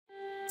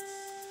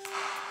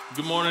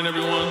Good morning,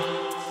 everyone.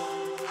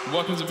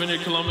 Welcome to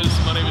Vineyard Columbus.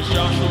 My name is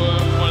Joshua,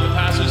 one of the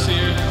pastors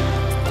here.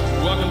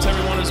 Welcome to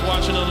everyone who's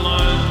watching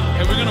online.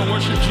 And we're going to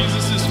worship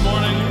Jesus this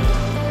morning.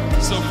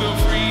 So feel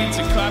free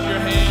to clap your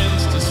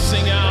hands, to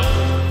sing out,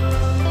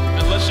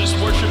 and let's just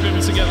worship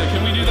Him together.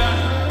 Can we do that?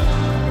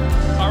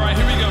 All right,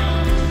 here we go.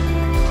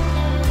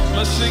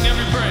 Let's sing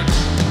every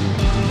praise.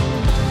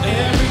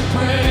 Every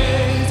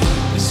praise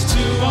is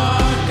to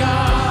our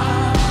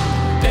God.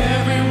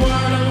 Every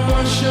word of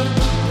worship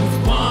with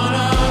one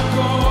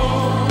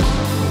accord.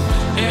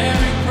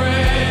 Every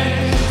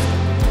praise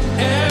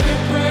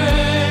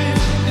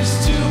is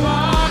to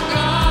our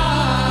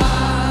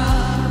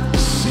God.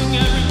 Sing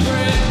every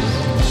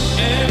praise.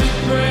 Every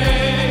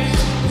praise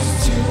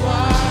is to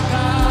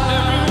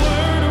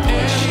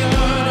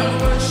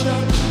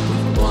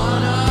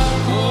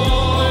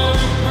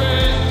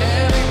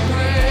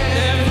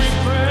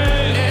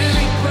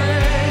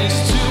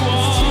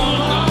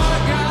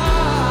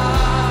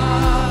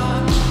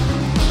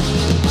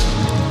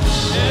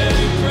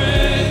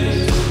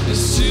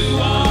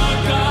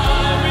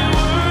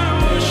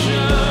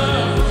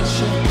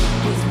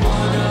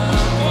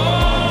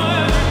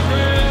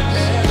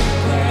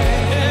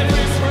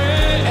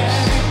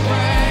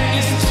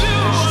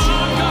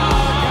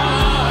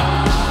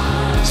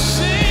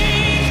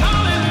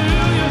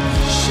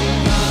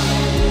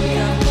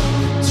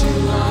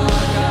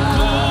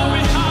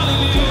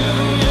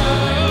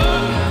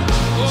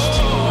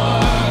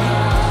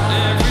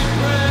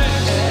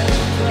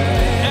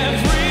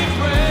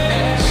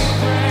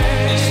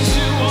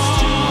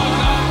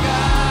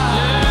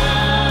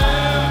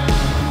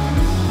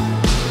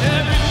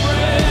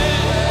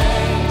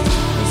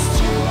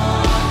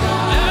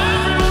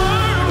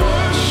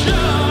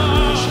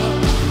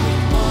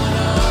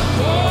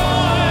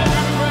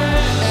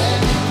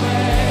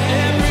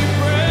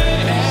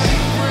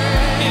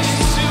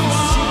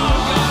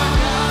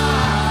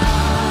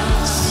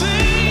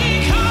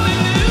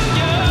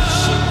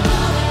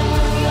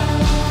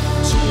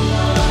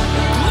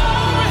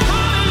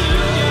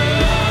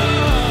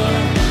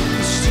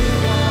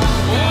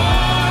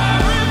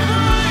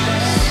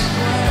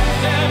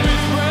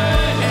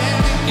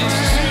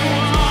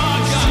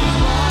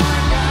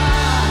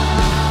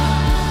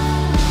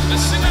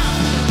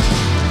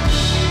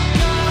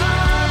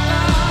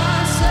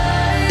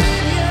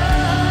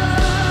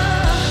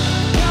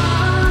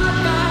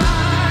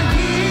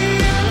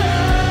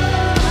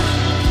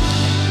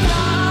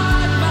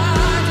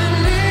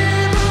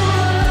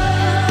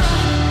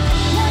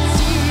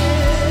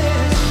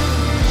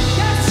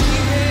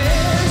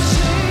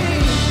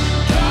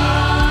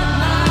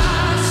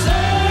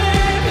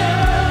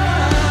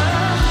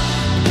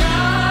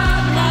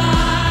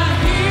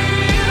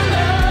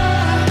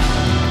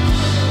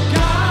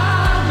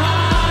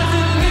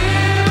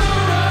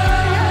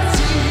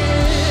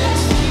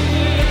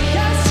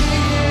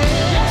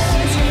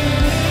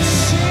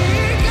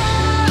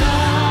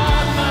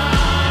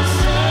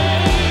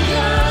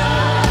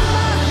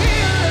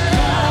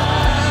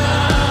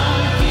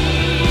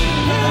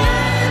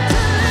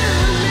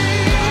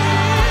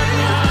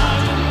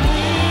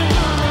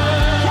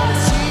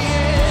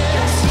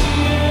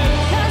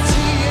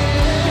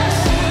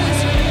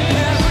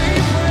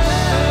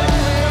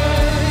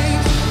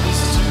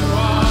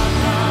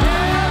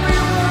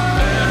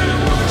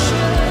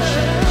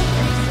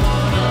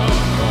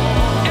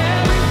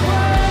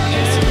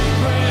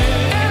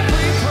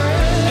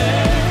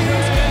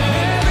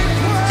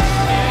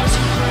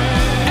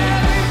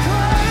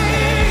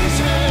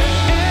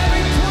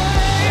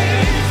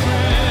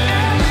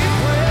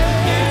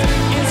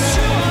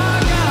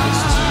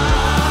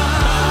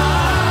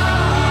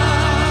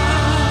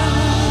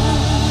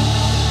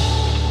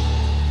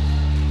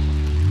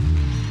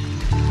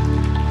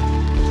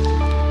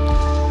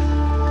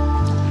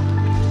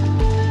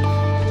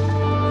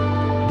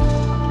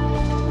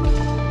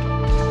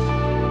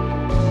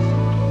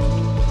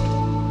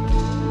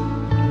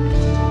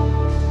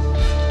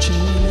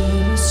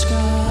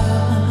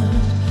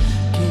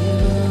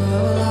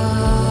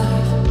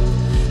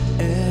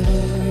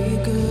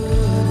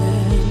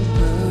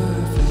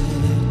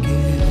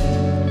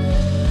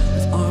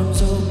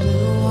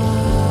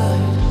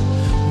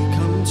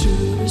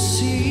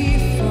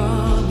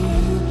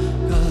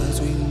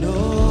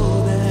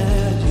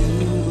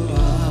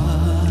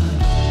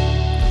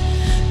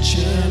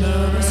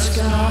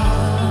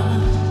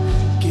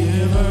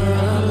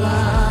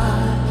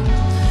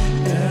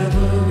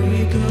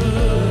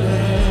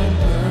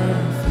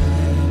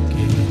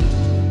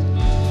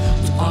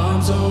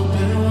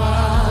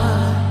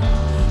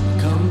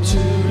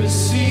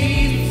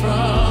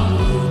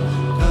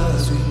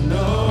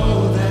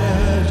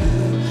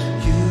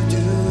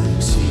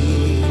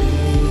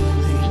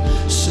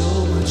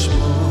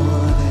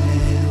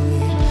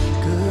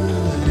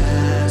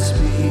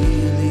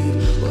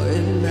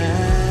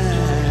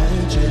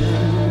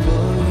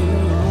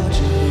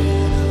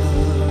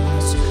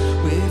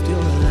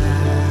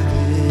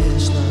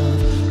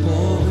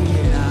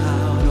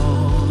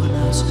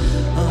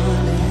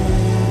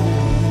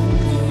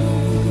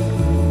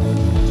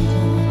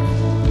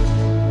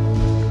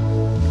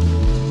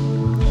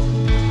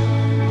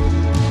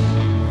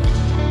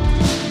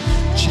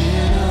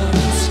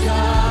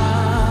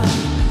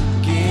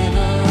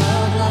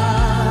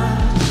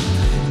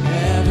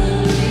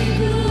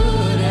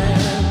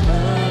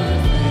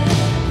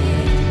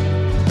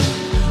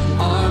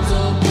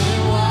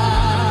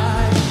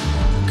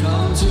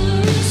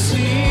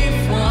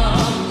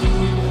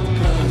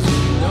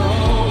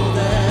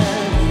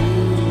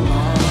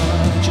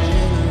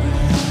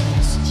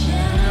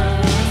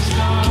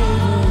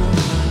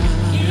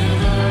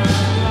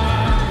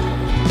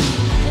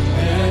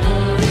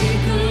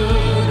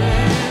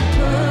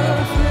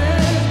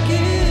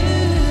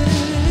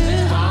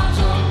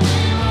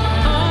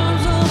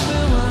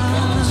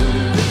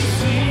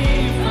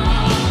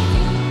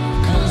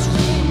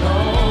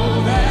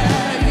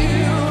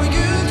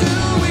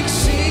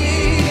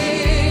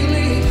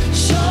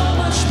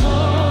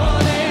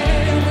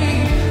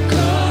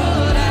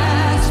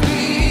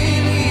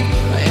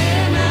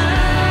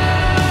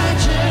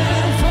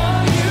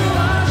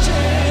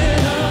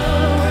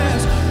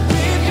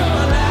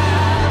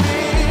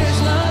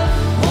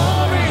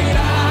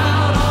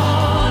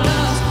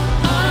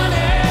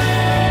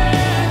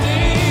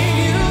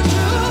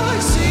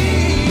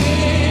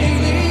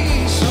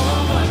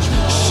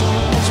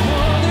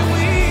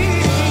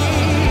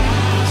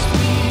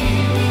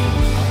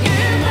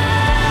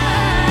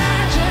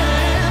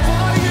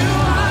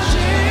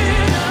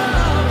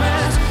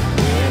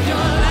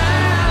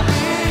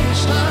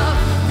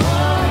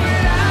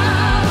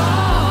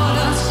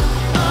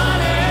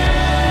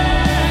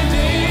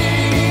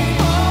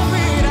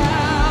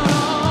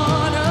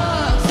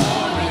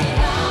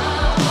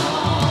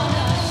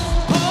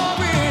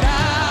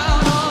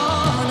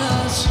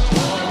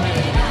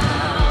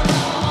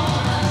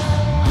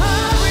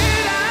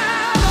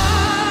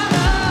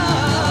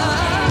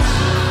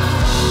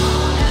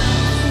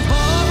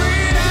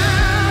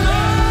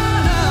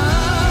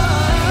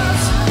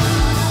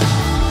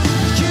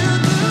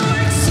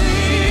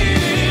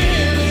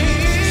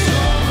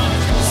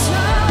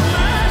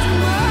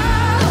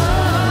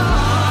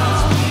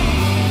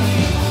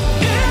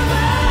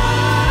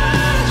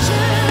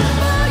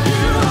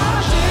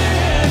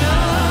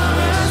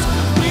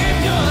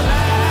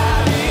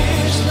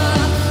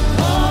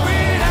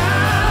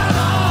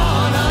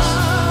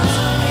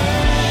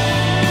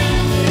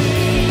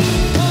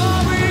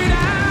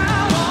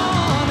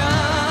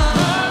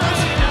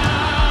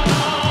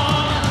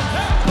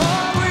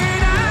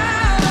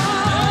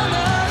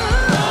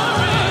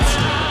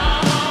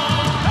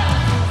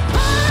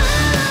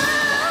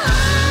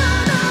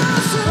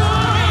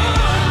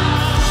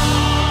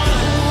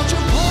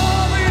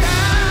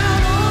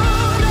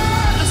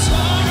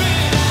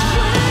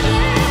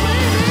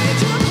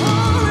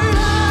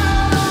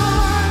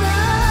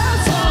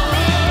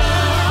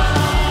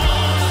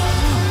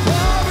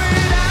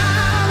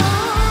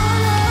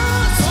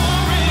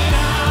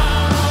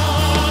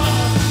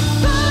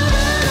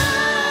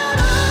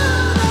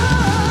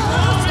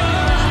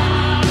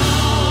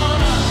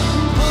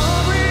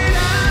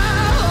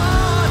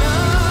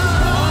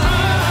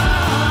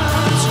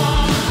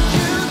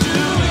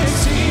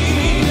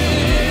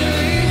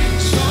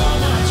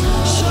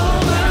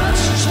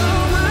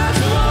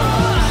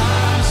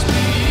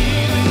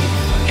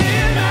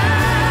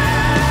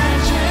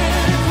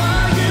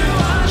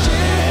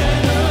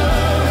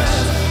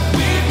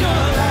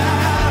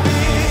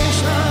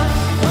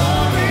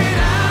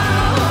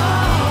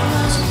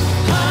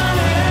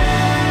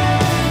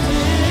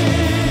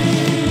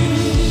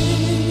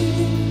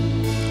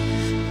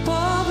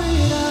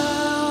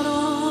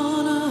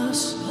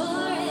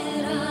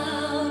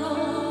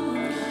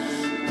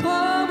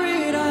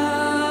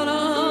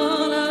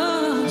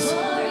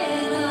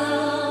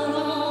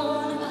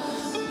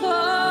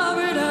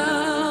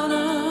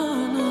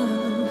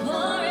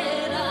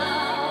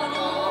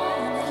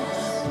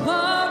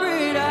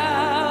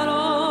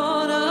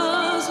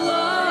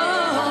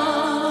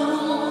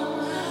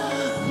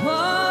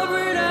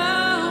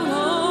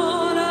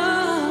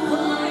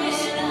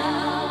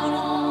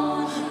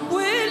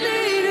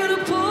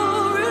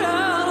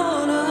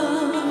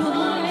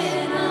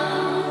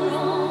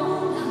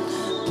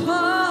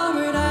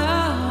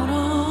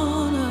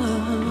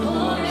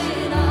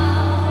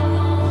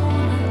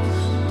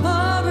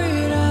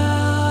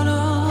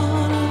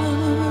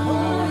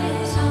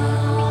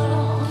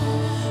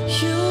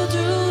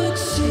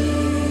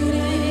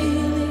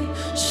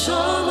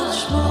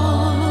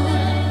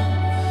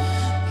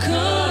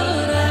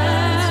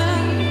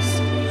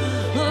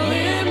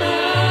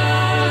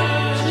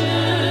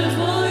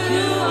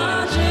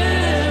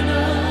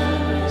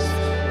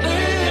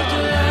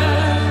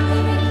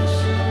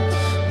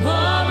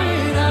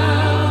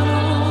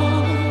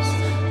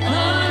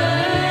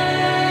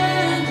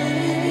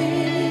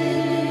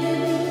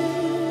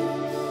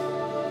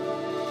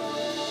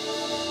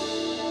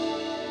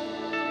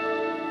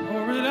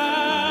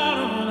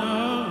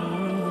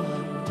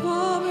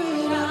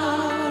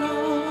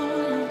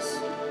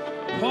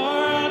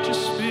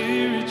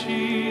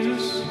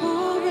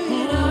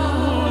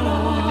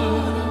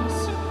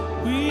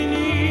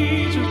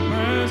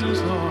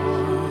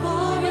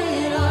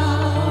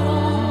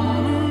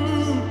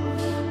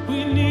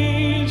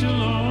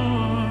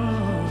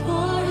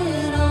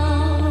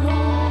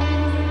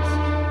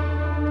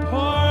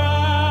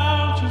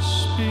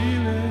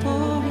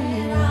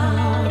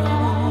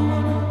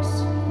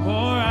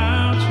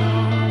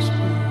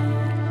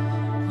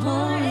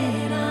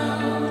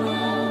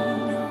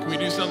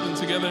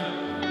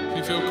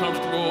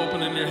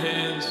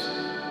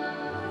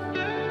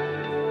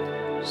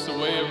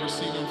way of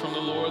receiving from the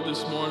Lord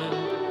this morning.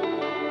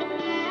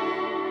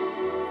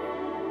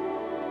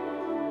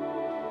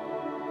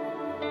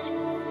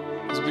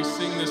 As we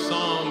sing this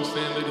song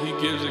saying that He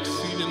gives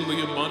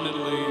exceedingly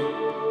abundantly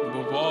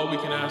above all we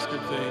can ask or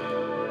think,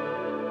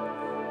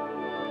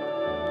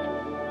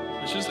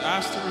 let's just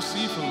ask to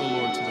receive from the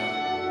Lord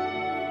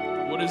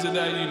today. What is it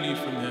that you need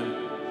from Him?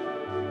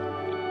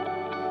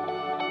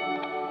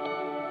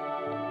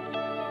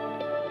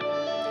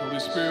 Holy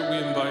Spirit, we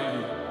invite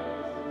You.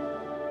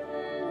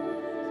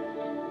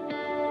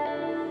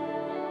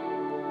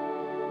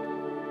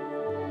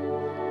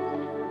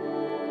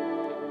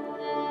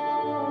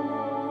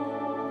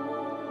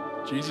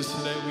 Jesus,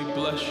 today we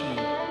bless You.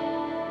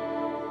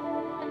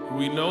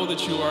 We know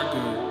that You are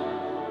good.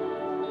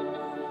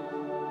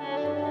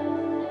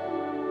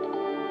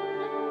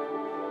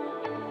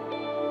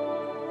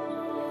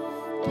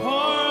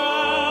 Pour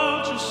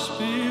out Your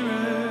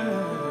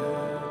Spirit.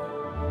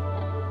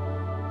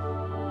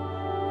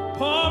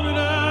 Pour it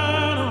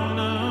out on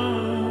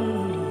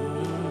us.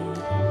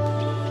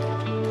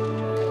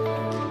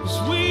 'Cause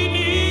we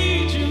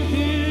need You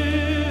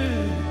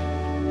here.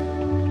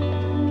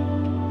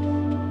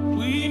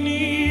 We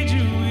need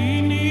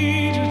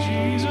You,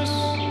 Jesus.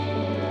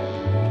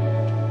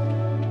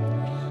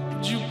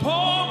 Would You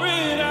pour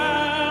it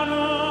out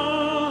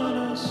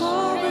on us?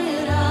 Pour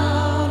it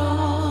out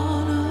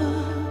on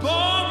us.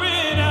 Pour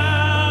it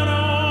out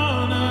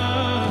on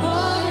us.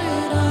 Pour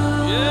it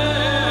out.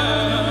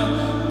 Yeah.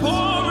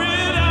 Pour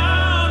it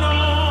out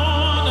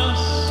on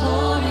us.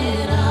 Pour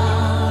it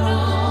out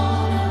on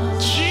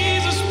us.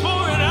 Jesus,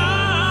 pour it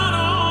out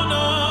on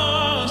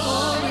us.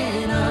 Pour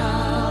it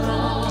out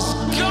on us.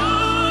 'Cause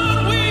God,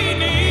 we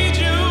need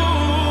You.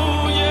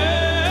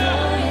 Yeah.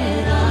 Pour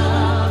it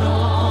out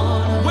on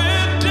us.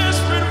 We're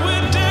desperate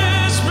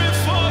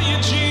for You,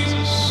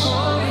 Jesus.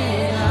 Pour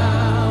it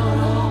out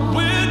on us.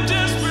 We're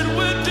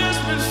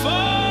desperate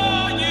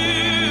for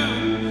You.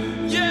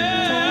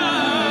 Yeah.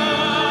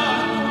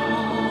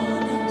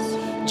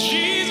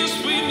 Jesus,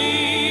 we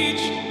need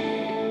You.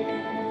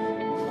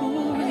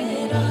 Pour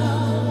it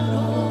out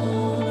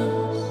on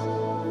us.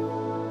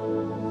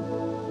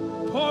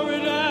 Pour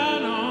it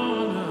out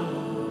on us.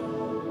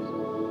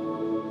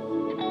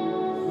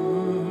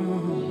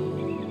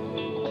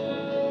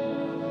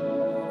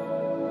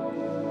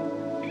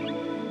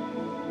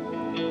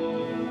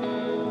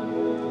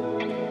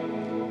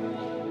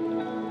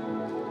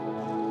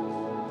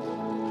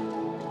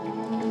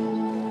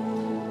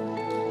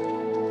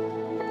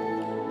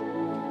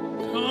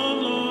 Come,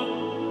 Lord.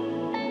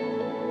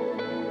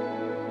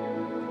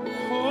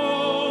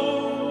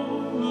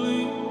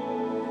 Holy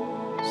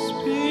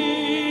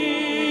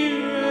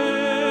Spirit,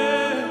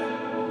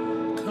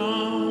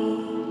 come.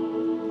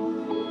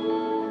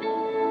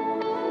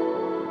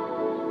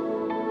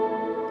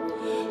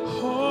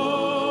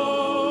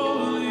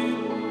 Holy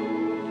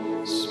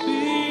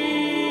Spirit,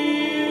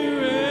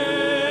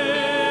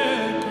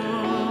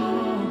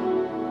 come.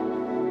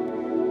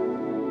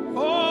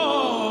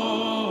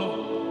 Oh,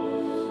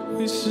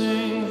 we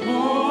sing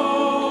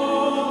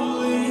Holy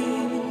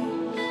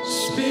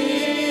Spirit,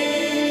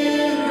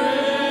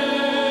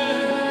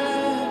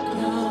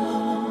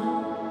 come.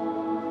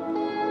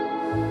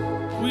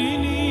 We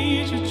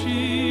need You,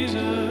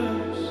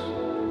 Jesus.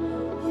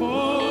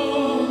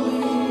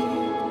 Holy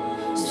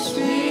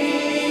Spirit,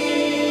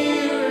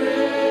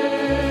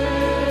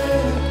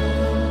 come.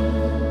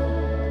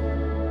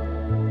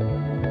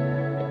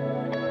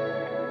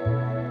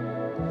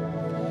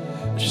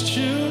 As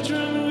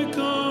children we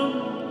come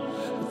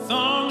with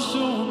arms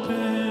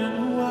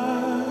open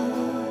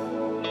wide,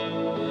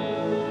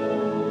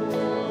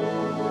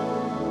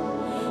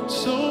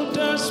 so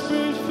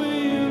desperate for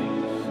You,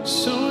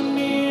 so in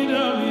need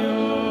of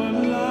Your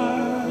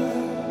light.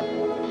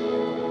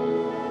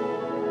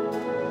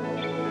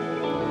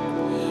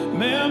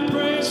 May our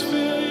praise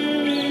fill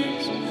Your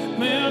ears,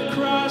 may our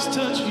cries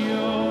touch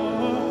Your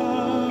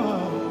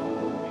heart.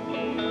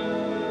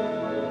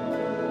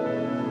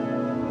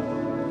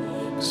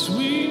 'Cause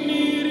we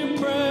need Your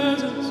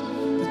presence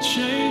to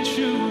change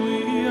who we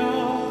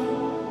are.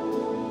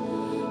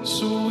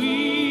 So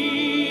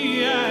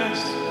we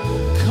ask,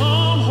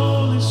 come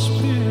Holy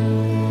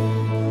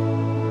Spirit,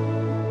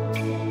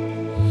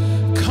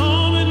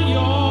 come in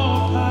Your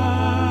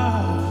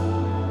power,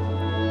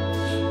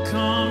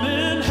 come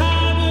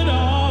inhabit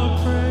our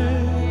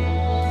praise,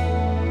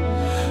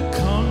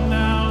 come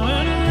now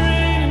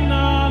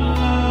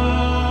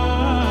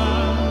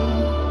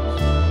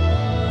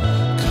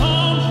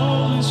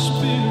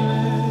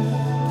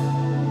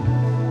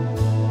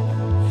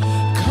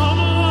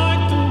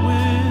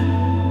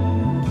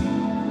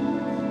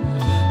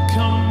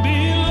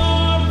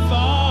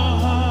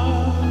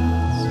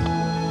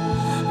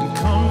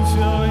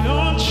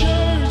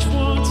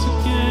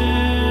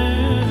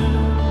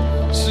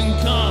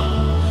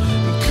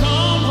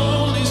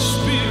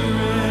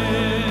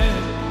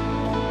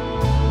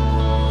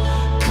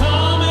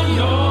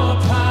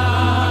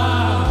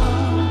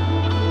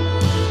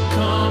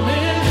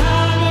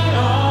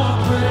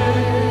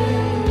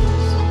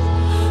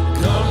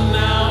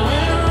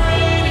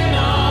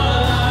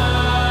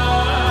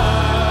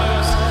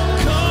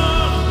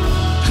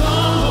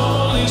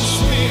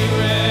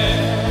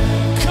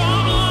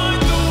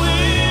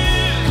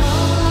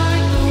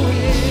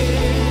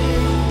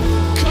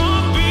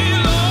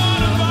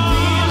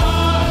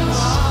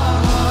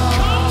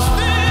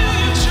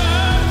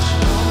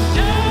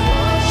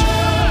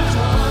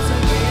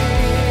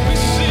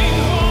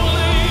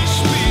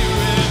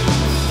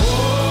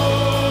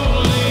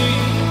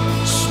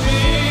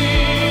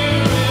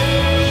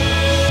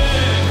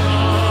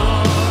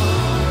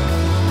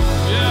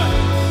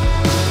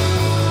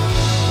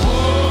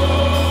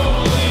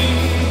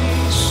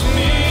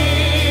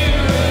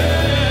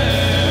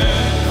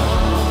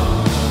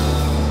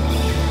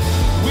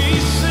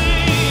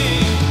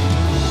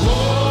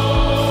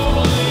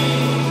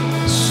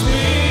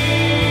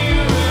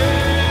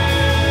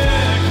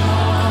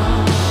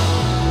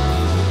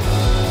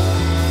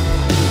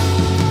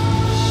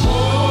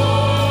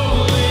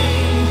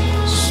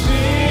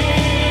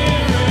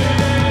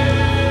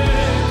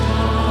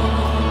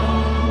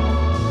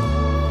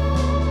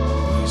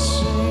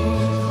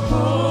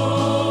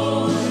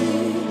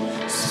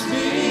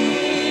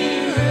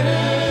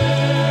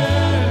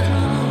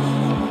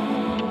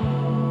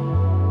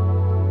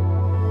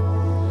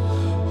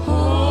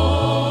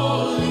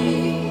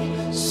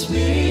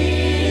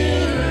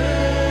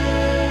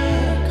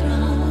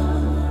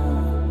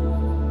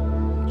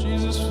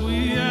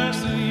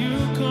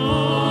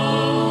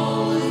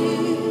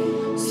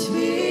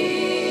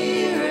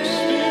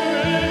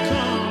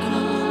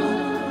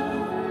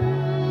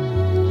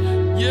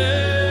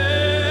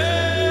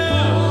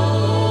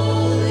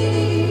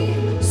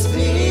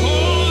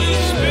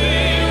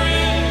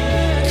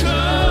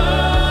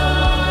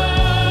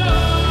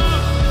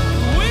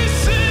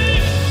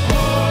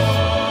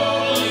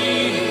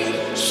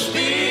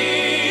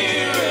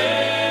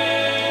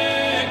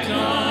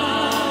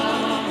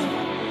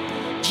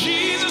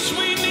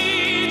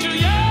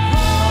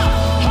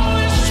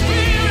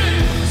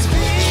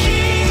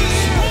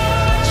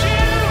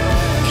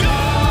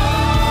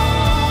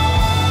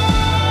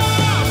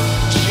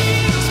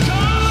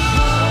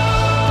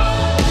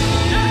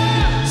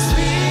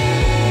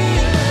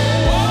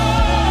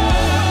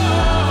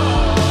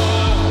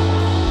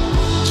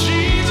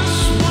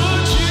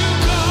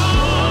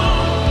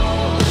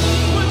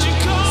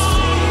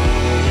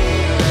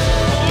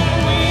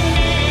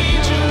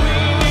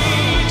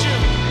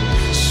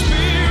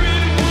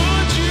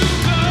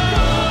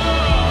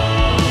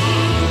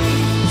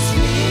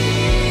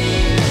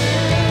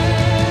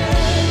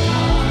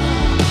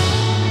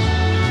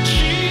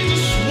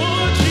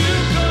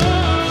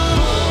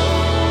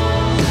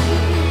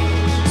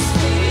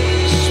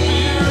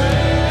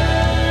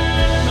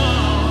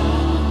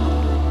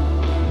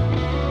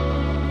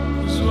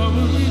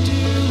What would we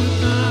do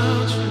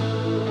without you?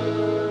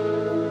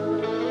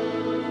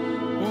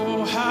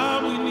 Oh, how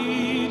we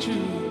need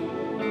you.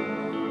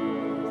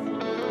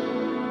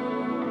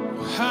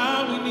 How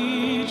we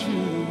need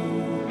you.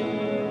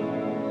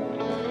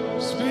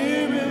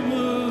 Spirit,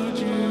 would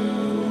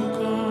you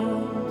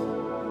come?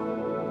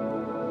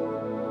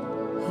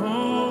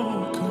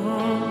 Oh,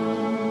 come.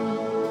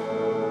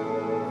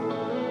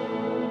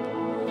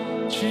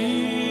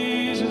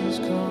 Jesus,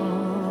 come.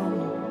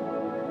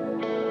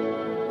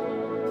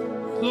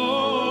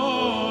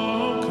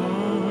 Lord, come.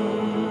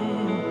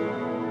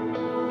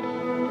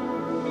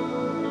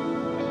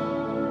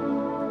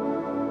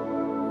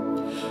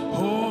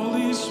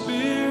 Holy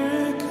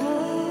Spirit, come.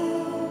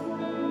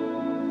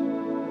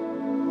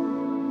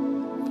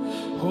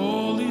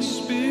 Holy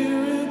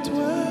Spirit,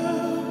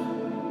 dwell.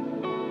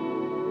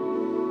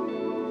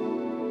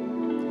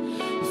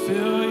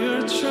 Fill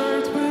your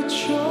church with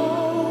joy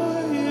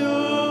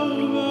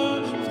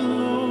overflowing,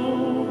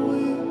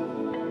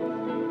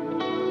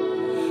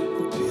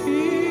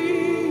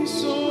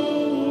 peace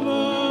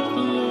overflowing,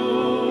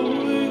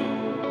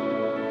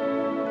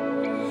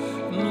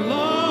 and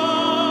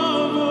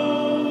love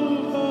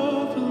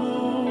overflowing,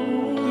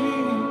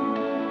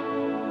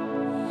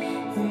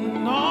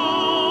 and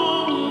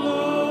all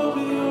of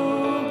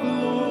your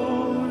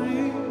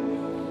glory.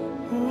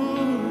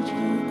 Would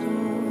you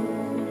come?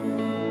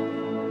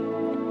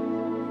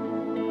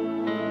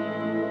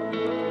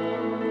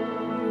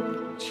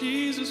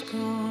 Jesus,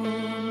 come.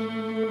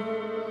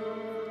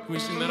 Can we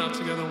sing that out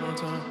together one more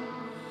time?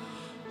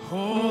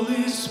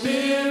 Holy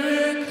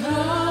Spirit, come.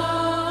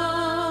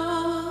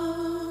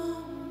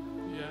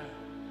 Yeah.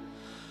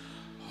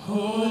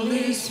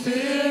 Holy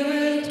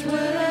Spirit,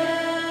 dwell.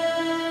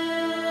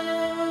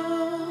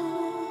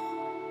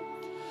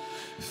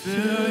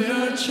 Fill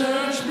your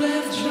church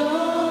with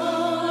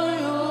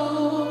joy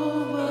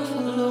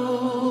overflowing,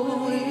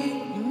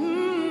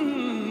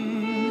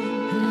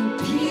 and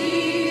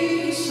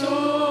peace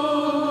overflowing,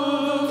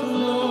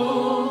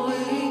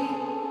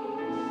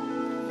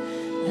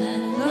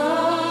 and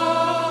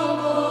love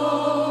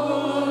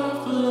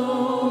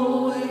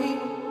overflowing,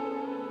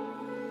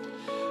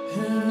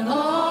 and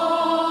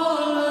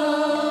all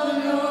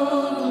of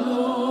your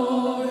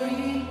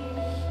glory.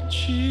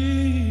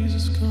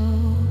 Jesus,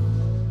 come.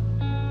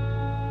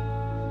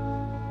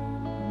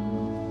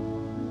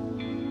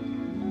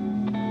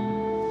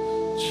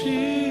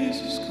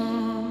 Jesus, come.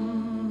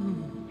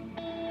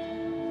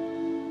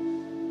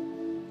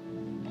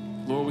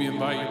 Lord, we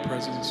invite your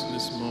presence in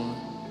this moment.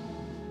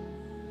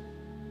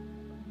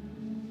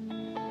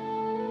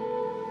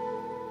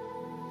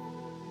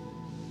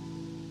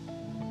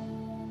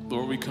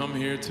 Lord, we come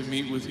here to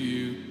meet with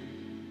you,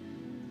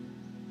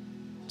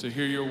 to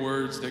hear your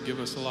words that give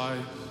us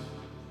life,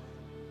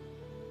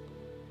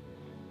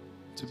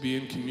 to be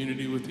in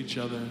community with each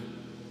other.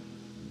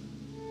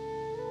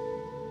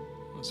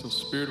 And so,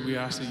 Spirit, we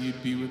ask that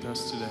you'd be with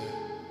us today.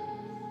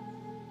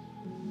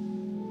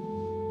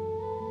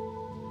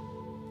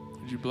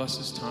 Would you bless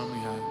this time we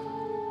have?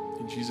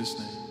 In Jesus'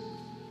 name.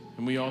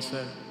 And we all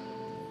say,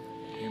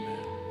 amen.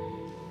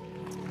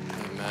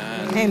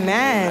 Amen.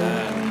 Amen.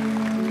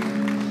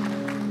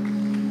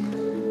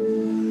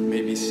 You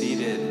may be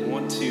seated. I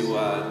want to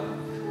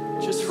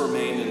just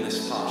remain in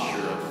this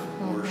posture of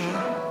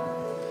worship.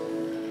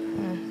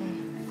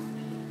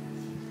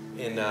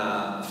 In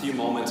a few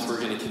moments, we're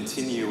going to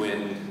continue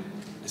in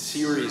a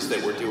series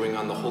that we're doing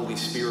on the Holy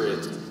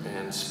Spirit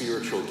and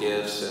spiritual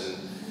gifts.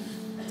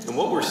 And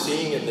what we're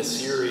seeing in this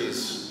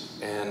series,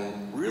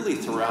 and really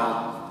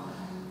throughout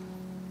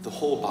the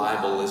whole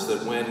Bible, is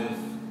that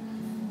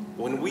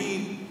when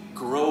we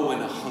grow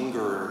in a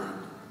hunger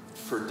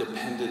for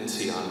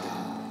dependency on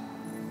God,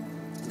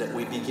 that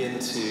we begin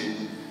to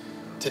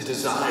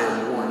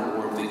desire more and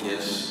more of the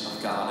gifts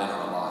of God in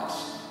our lives.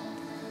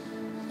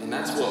 And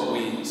that's what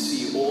we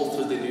see all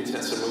through the New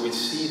Testament. We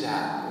see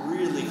that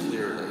really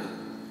clearly,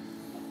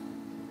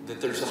 that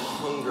there's a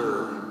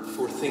hunger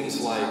for things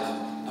like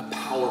a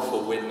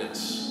powerful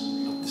witness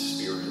of the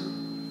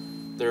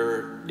Spirit.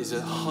 There is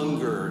a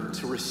hunger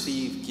to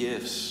receive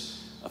gifts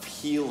of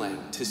healing,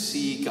 to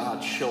see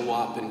God show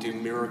up and do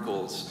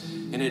miracles.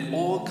 And it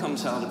all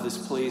comes out of this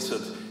place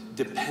of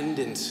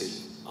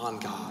dependency on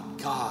God.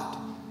 God,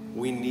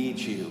 we need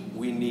you,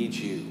 we need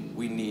you,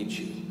 we need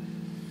you.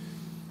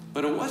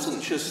 But it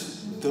wasn't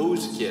just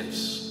those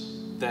gifts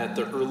that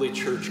the early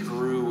church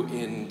grew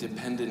in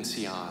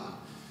dependency on.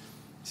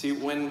 See,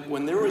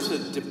 when there was a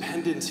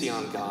dependency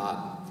on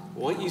God,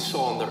 what you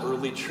saw in the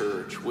early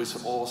church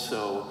was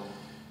also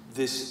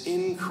this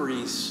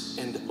increase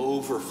and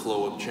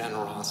overflow of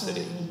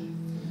generosity.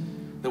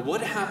 That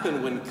what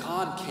happened when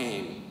God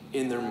came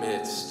in their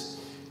midst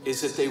is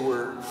that they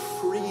were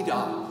freed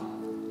up.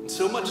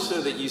 So much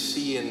so that you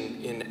see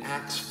in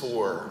Acts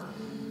 4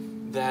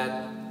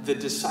 that the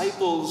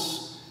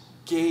disciples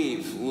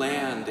gave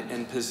land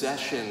and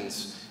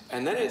possessions.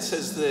 And then it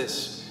says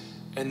this,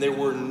 and there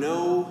were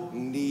no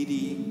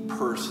needy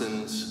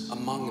persons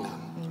among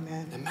them.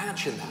 Amen.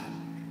 Imagine that.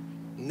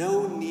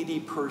 No needy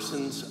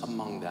persons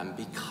among them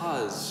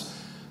because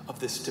of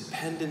this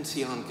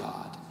dependency on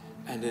God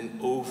and an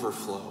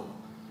overflow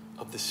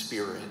of the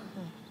Spirit.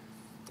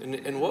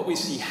 And what we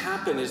see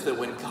happen is that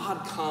when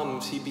God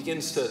comes, he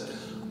begins to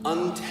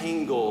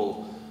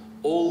untangle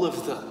all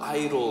of the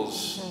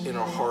idols in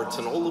our hearts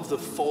and all of the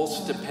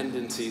false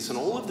dependencies and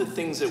all of the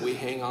things that we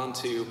hang on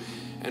to,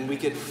 and we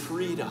get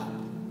freed up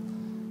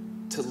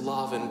to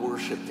love and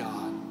worship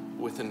God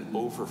with an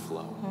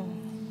overflow.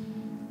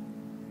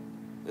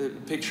 The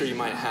picture you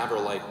might have are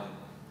like,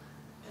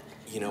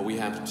 we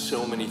have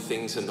so many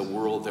things in the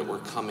world that we're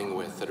coming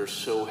with that are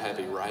so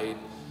heavy, right?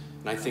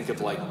 And I think of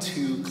like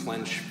 2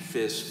 clenched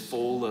fists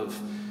full of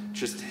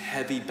just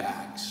heavy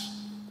bags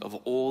of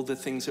all the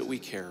things that we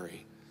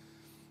carry.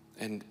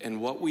 And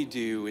what we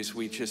do is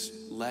we just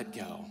let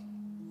go.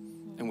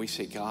 And we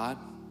say, God,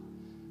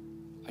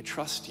 I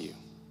trust you.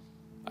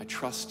 I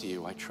trust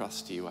you. I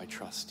trust you. I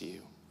trust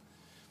you.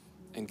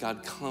 And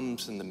God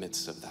comes in the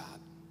midst of that.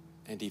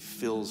 And he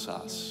fills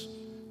us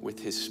with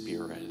his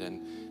Spirit.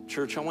 And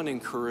church, I want to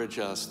encourage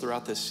us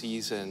throughout this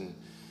season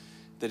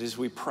that as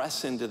we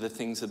press into the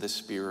things of the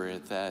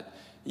Spirit, that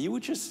you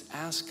would just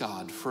ask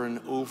God for an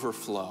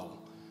overflow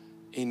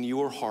in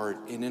your heart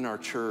and in our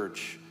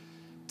church,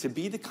 to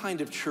be the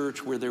kind of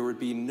church where there would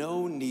be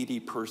no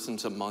needy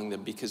persons among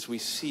them, because we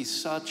see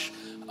such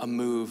a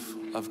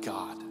move of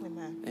God.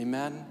 Amen.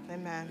 Amen?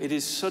 Amen. It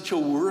is such a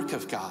work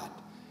of God,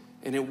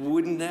 and it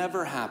would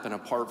never happen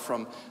apart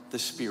from the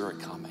Spirit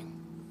coming.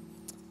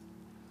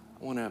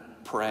 I want to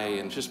pray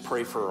and just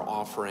pray for our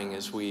offering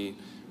as we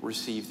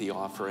receive the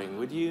offering.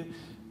 Would you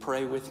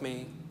pray with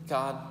me?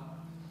 God,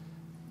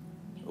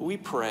 we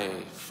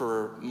pray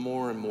for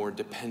more and more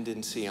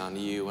dependency on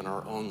you in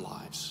our own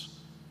lives.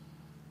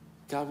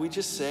 God, we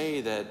just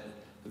say that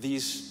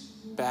these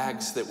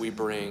bags that we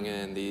bring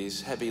and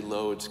these heavy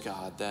loads,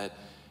 God, that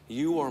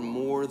you are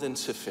more than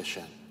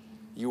sufficient.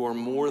 You are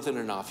more than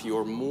enough. You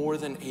are more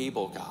than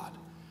able, God.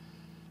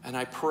 And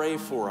I pray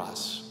for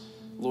us,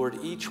 Lord,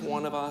 each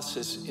one of us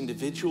as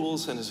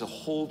individuals and as a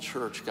whole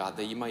church, God,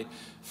 that you might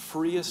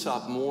free us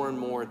up more and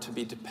more to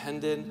be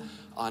dependent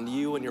on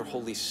you and your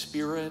Holy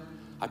Spirit.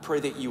 I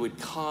pray that you would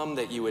come,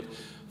 that you would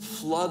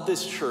flood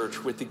this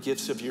church with the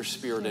gifts of your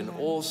Spirit, and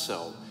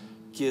also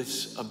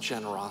gifts of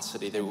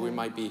generosity, that we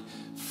might be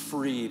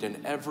freed in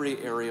every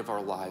area of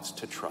our lives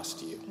to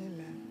trust you.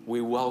 Amen.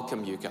 We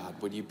welcome you, God.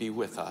 Would you be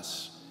with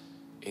us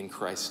in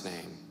Christ's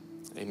name?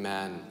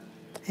 Amen.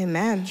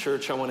 Amen.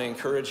 Church, I want to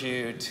encourage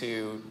you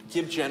to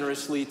give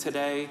generously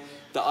today.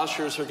 The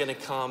ushers are going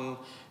to come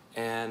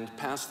and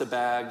pass the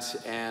bags,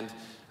 and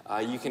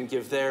you can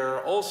give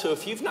there. Also,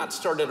 if you've not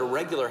started a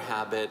regular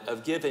habit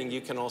of giving,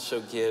 you can also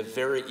give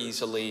very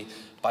easily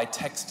by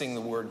texting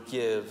the word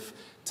give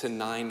to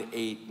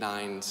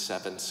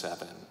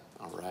 98977.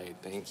 All right,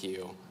 thank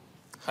you.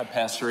 Hi,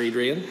 Pastor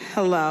Adrian.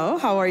 Hello,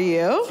 how are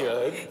you?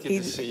 Good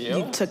to see you.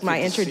 You took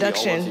my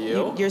introduction. To see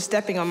all of you. You're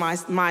stepping on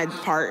my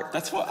part.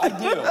 That's what I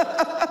do.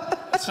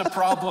 It's a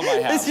problem I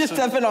have. It's just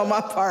stepping on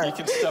my part. You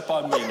can step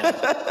on me now.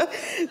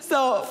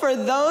 So for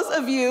those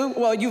of you,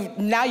 well,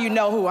 now you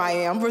know who I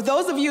am. For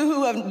those of you who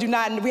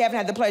we haven't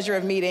had the pleasure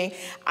of meeting,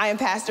 I am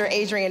Pastor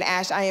Adrian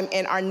Ash. I am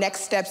in our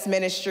Next Steps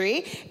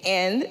ministry,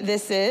 and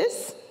this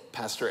is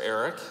Pastor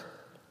Eric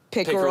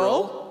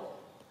Pickerill.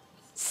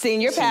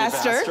 Senior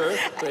pastor.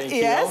 Thank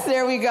yes, you.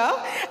 There we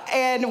go.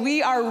 And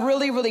we are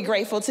really, really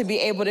grateful to be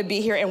able to be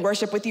here and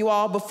worship with you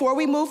all. Before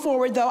we move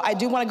forward, though, I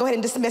do want to go ahead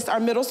and dismiss our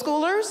middle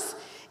schoolers.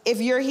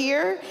 If you're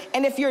here,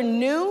 and if you're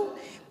new,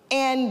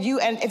 and you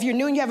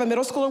have a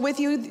middle schooler with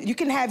you, you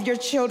can have your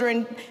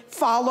children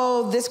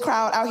follow this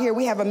crowd out here.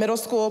 We have a middle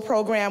school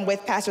program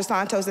with Pastor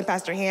Santos and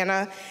Pastor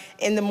Hannah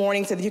in the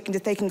morning, so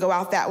that they can go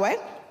out that way.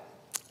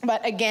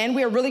 But again,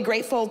 we are really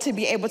grateful to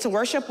be able to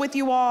worship with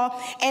you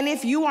all. And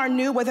if you are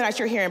new, whether or not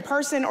you're here in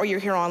person or you're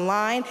here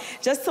online,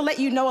 just to let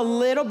you know a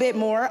little bit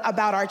more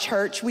about our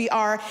church, we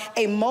are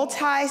a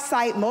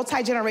multi-site,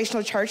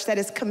 multi-generational church that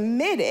is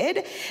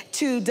committed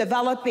to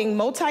developing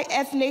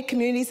multi-ethnic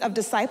communities of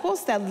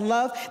disciples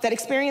that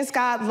experience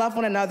God, love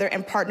one another,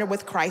 and partner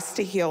with Christ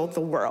to heal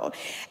the world.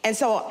 And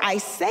so I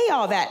say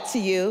all that to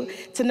you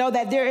to know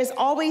that there is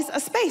always a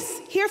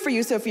space here for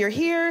you. So if you're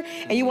here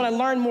and you want to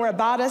learn more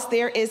about us,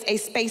 there is a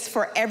space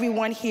for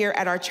everyone here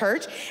at our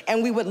church,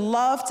 and we would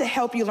love to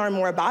help you learn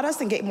more about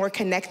us and get more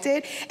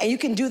connected. And you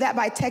can do that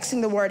by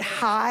texting the word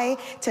hi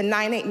to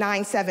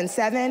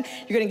 98977.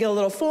 You're going to get a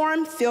little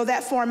form, fill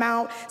that form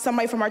out.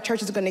 Somebody from our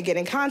church is going to get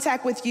in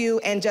contact with you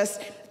and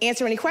just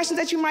answer any questions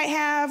that you might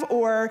have,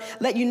 or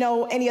let you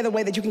know any other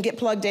way that you can get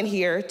plugged in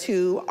here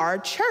to our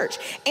church.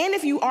 And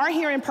if you are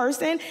here in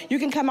person, you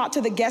can come out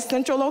to the Guest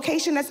Central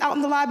location that's out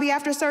in the lobby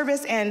after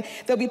service, and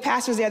there'll be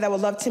pastors there that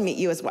would love to meet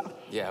you as well.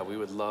 Yeah, we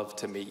would love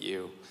to meet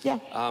you. Yeah.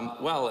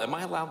 Well, am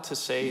I allowed to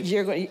say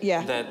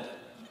that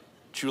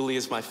Julie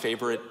is my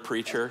favorite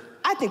preacher?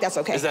 I think that's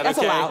okay. Is that that's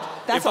okay? Allowed.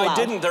 That's allowed. If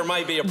I didn't, there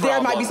might be a problem.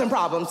 There might be some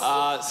problems.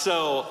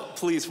 So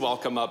please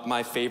welcome up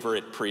my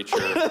favorite preacher,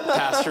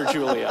 Pastor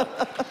Julia.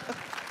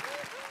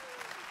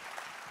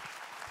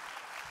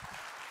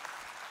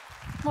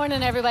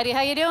 Morning, everybody.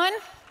 How you doing?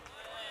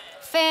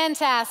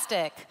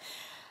 Fantastic.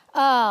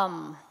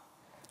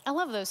 I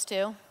love those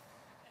two.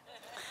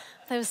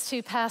 Those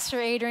two, Pastor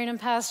Adrian and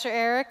Pastor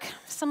Eric,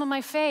 some of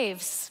my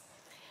faves.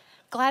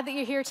 Glad that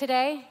you're here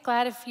today.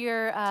 Glad if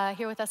you're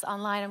here with us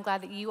online, I'm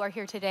glad that you are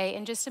here today.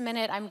 In just a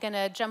minute, I'm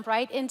gonna jump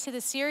right into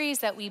the series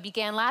that we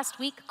began last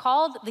week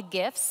called The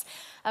Gifts.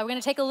 We're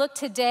gonna take a look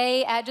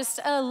today at just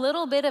a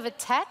little bit of a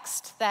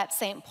text that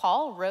St.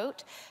 Paul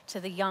wrote to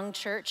the young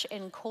church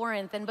in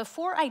Corinth. And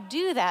before I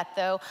do that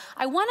though,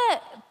 I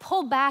wanna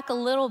pull back a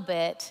little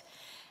bit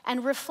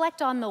and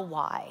reflect on the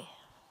why.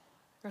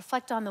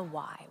 Reflect on the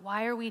why.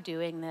 Why are we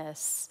doing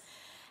this?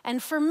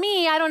 And for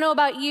me, I don't know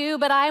about you,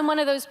 but I'm one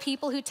of those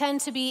people who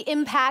tend to be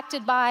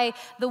impacted by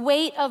the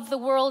weight of the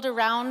world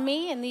around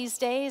me. And these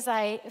days,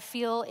 I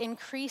feel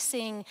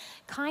increasing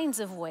kinds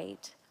of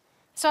weight.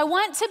 So I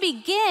want to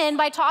begin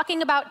by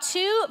talking about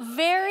two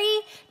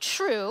very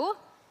true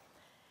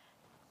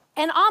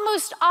and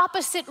almost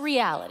opposite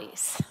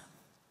realities.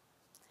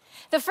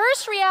 The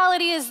first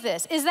reality is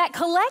this, is that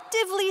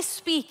collectively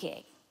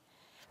speaking,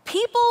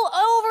 people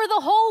over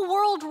the whole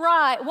world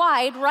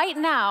wide right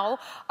now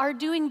are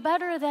doing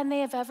better than they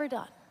have ever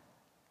done.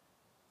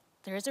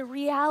 There is a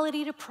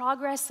reality to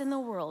progress in the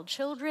world.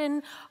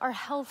 Children are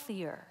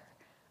healthier.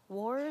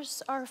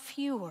 Wars are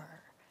fewer.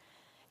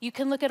 You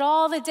can look at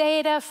all the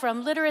data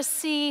from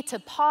literacy to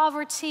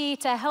poverty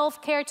to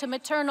healthcare to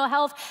maternal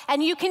health,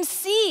 and you can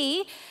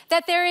see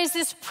that there is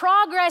this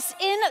progress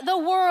in the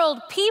world.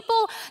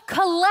 People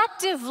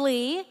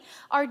collectively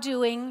are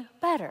doing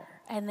better.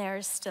 And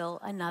there's still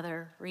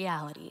another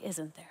reality,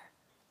 isn't there?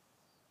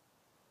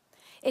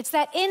 It's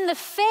that in the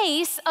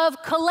face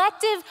of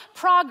collective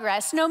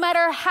progress, no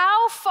matter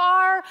how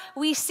far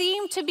we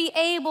seem to be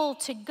able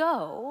to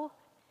go,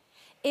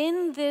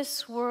 in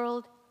this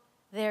world,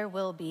 there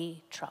will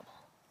be trouble.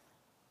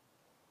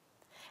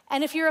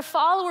 And if you're a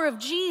follower of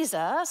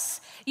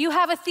Jesus, you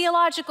have a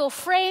theological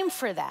frame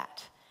for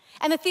that.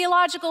 And the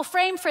theological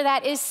frame for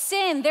that is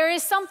sin. There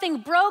is something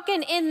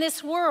broken in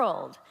this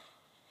world.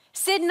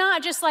 Sin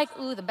not just like,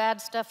 ooh, the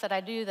bad stuff that I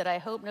do that I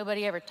hope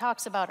nobody ever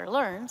talks about or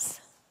learns,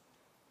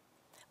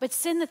 but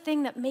sin the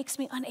thing that makes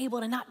me unable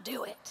to not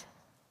do it.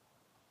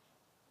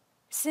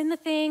 Sin the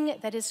thing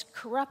that has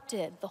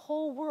corrupted the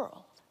whole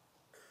world.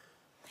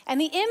 And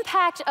the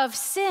impact of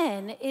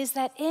sin is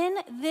that in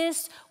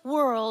this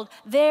world,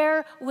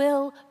 there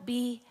will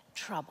be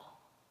trouble.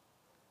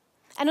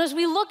 And as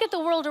we look at the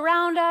world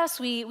around us,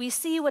 we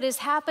see what is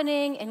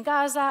happening in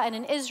Gaza and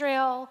in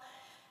Israel,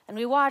 and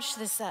we watch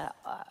this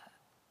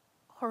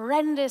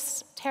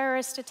horrendous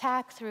terrorist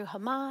attack through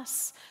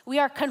Hamas. We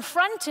are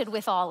confronted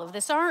with all of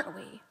this, aren't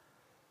we?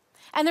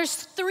 And there's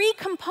three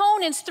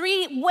components,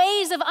 three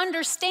ways of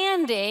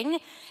understanding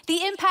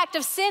the impact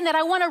of sin that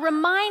I want to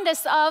remind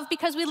us of,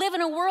 because we live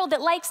in a world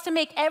that likes to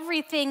make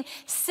everything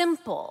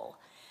simple.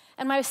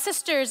 And my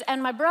sisters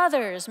and my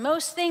brothers,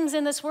 most things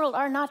in this world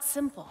are not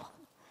simple.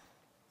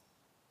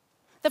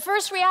 The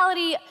first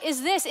reality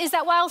is this, is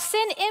that while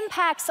sin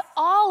impacts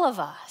all of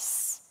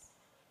us,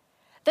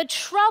 the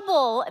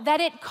trouble that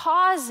it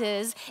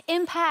causes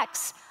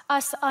impacts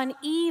us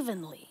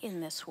unevenly in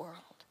this world.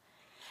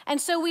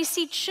 And so we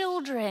see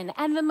children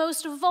and the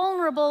most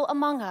vulnerable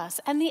among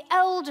us and the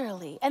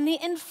elderly and the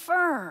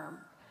infirm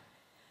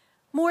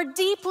more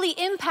deeply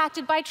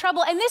impacted by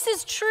trouble. And this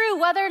is true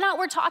whether or not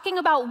we're talking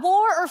about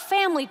war or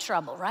family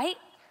trouble, right?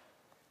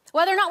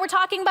 Whether or not we're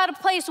talking about a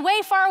place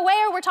way far away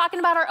or we're talking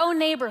about our own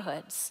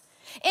neighborhoods.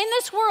 In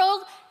this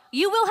world,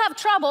 you will have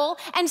trouble,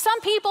 and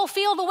some people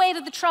feel the weight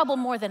of the trouble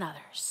more than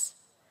others.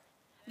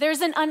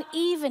 There's an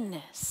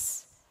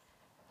unevenness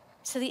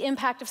to the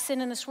impact of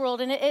sin in this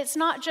world, and it's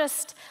not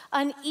just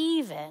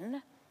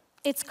uneven,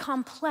 it's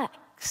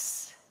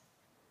complex.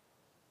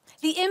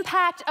 The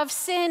impact of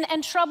sin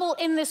and trouble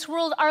in this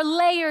world are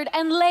layered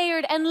and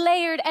layered and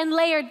layered and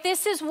layered.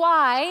 This is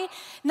why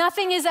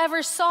nothing is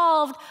ever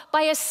solved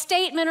by a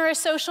statement or a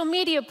social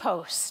media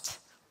post.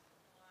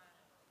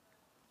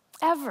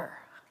 Ever.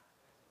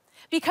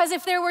 Because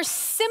if there were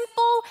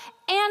simple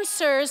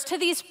answers to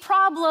these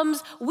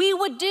problems, we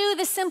would do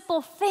the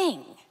simple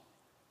thing.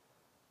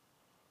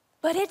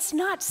 But it's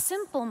not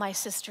simple, my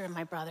sister and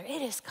my brother.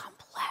 It is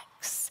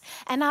complex.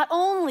 And not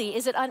only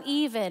is it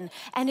uneven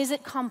and is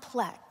it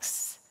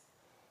complex,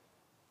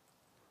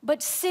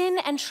 but sin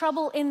and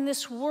trouble in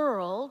this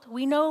world,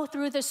 we know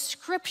through the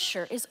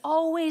scripture, is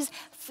always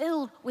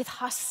filled with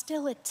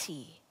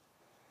hostility.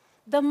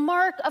 The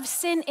mark of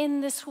sin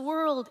in this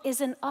world is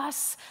an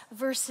us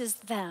versus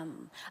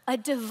them, a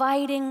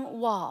dividing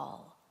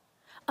wall,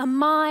 a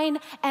mine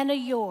and a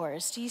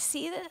yours. Do you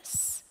see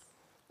this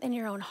in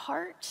your own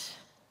heart,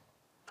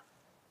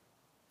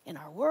 in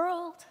our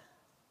world?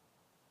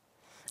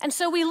 And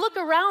so we look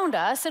around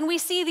us and we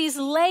see these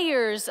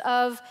layers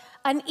of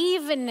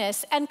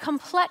unevenness and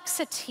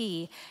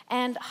complexity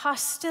and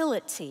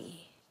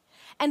hostility.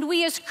 And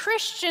we as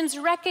Christians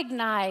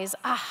recognize,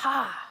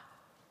 aha,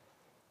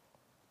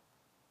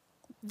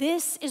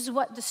 this is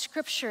what the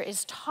scripture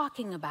is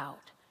talking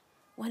about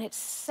when it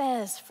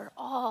says, for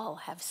all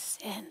have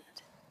sinned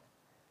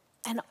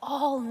and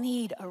all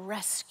need a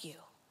rescue.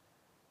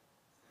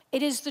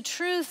 It is the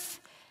truth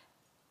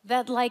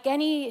that, like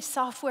any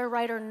software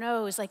writer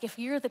knows, like if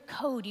you're the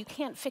code, you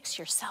can't fix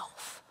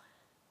yourself.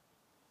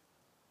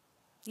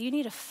 You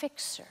need a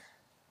fixer.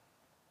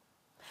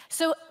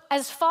 So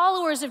as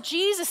followers of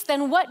Jesus,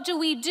 then what do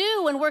we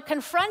do when we're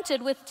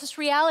confronted with this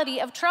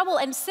reality of trouble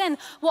and sin?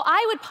 Well,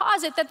 I would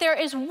posit that there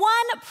is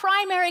one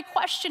primary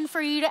question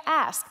for you to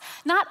ask.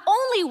 Not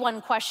only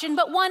one question,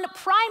 but one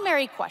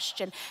primary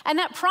question. And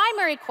that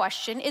primary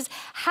question is,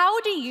 how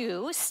do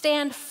you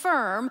stand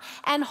firm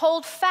and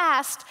hold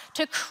fast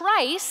to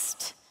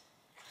Christ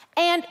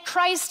and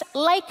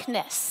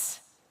Christ-likeness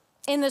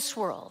in this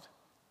world?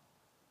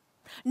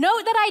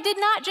 Note that I did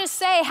not just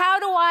say, how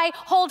do I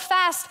hold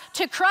fast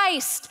to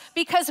Christ?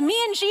 Because me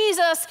and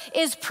Jesus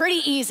is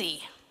pretty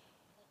easy.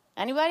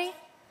 Anybody?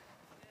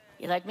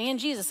 You like me and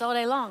Jesus all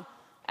day long.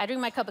 I drink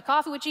my cup of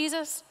coffee with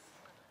Jesus.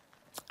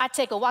 I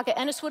take a walk at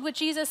Enniswood with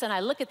Jesus, and I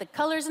look at the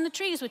colors in the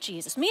trees with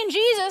Jesus. Me and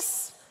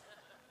Jesus.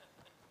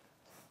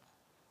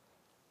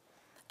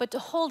 But to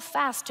hold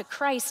fast to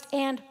Christ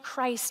and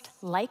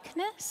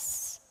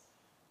Christ-likeness,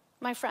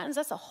 my friends,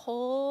 that's a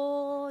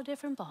whole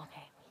different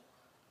ballgame.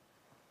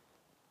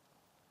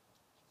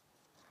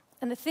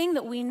 And the thing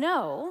that we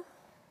know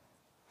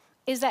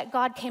is that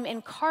God came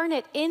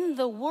incarnate in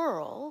the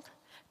world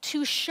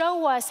to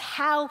show us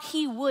how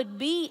he would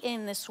be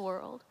in this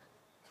world.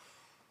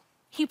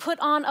 He put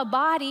on a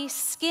body,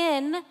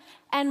 skin,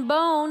 and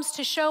bones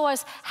to show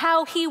us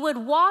how he would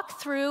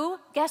walk through,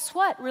 guess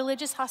what?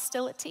 Religious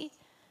hostility,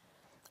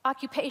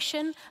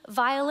 occupation,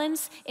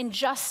 violence,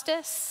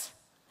 injustice,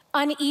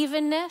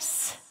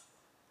 unevenness,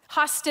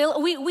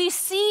 hostility. We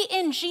see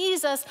in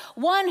Jesus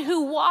one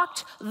who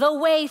walked the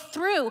way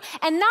through.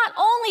 And not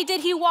only did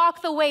he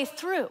walk the way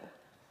through,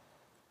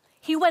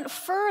 he went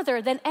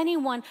further than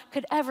anyone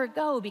could ever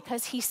go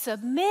because he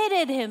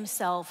submitted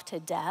himself to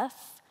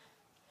death.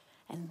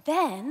 And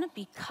then,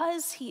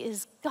 because he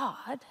is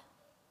God,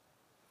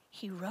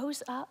 he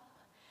rose up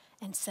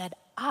and said,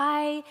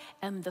 I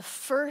am the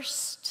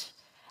first,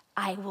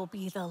 I will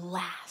be the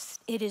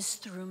last. It is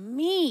through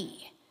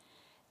me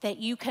that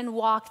you can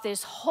walk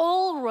this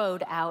whole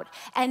road out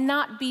and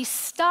not be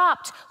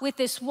stopped with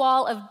this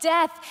wall of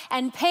death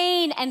and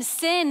pain and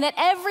sin that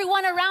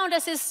everyone around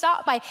us is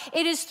stopped by.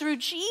 It is through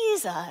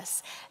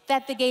Jesus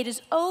that the gate is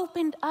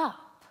opened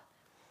up.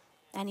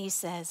 And he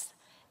says,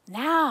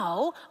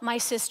 now, my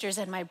sisters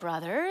and my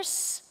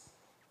brothers,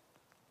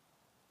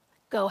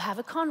 go have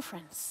a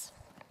conference.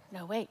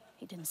 No, wait,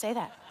 he didn't say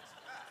that.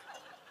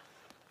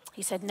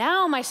 He said,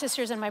 now, my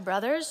sisters and my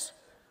brothers,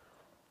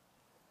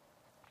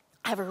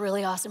 have a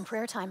really awesome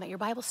prayer time at your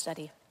Bible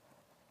study.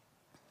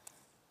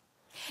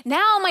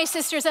 Now, my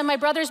sisters and my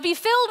brothers, be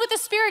filled with the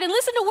Spirit and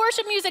listen to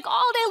worship music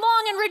all day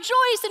long and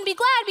rejoice and be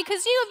glad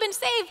because you have been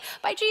saved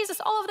by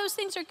Jesus. All of those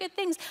things are good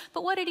things.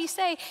 But what did he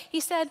say? He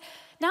said,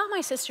 now,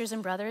 my sisters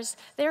and brothers,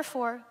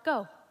 therefore,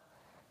 go.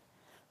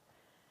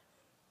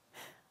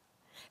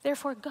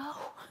 Therefore, go.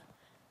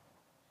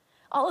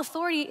 All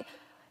authority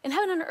in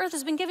heaven and earth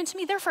has been given to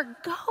me, therefore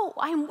go.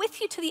 I am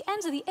with you to the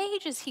ends of the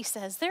ages, he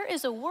says. There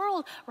is a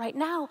world right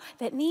now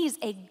that needs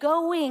a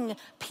going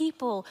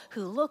people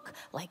who look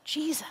like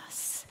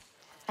Jesus.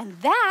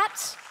 And that,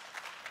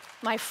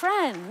 my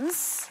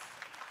friends,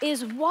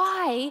 is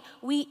why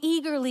we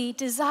eagerly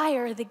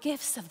desire the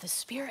gifts of the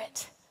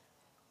Spirit.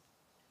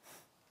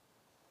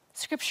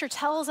 Scripture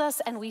tells us,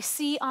 and we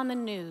see on the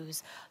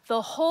news,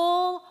 the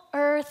whole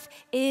earth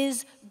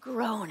is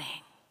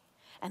groaning.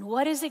 And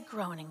what is it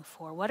groaning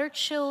for? What are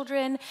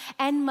children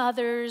and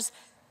mothers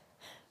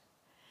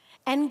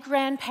and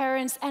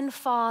grandparents and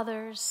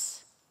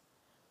fathers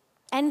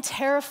and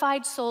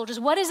terrified soldiers?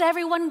 What is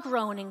everyone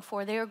groaning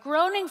for? They are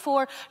groaning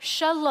for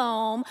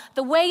shalom,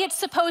 the way it's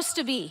supposed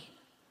to be.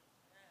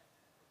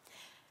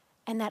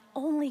 And that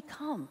only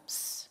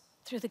comes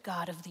through the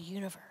God of the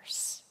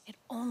universe. It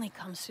only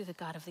comes through the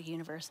God of the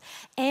universe.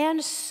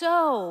 And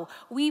so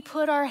we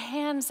put our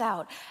hands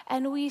out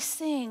and we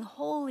sing,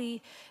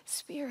 Holy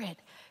Spirit,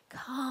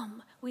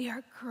 come. We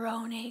are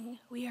groaning.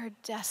 We are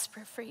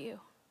desperate for you.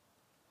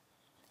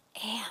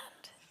 And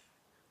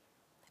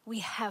we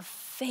have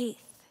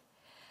faith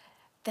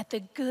that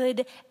the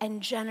good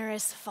and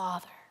generous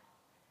Father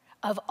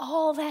of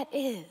all that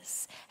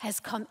is has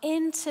come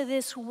into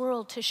this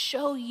world to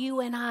show you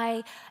and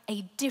I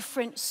a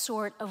different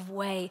sort of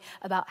way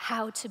about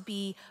how to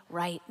be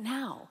right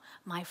now.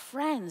 My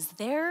friends,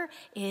 there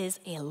is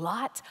a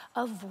lot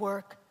of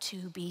work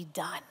to be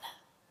done.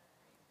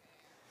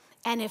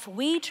 And if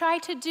we try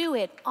to do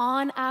it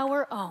on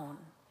our own,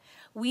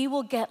 we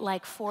will get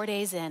like 4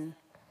 days in,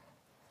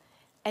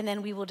 and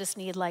then we will just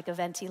need like a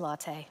venti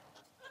latte.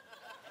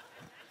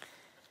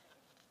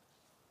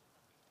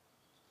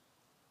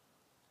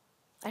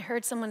 I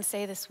heard someone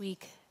say this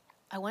week,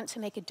 I want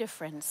to make a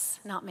difference,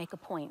 not make a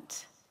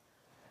point.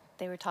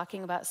 They were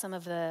talking about some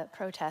of the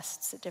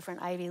protests at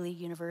different Ivy League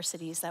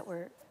universities that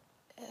were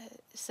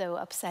so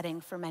upsetting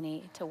for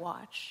many to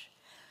watch.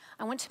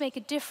 I want to make a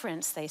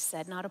difference, they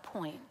said, not a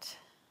point.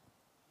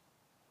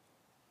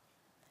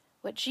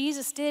 What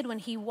Jesus did when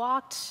he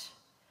walked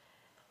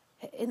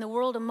in the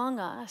world among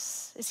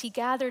us, as he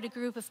gathered a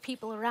group of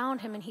people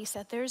around him and he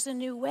said, there's a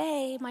new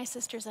way, my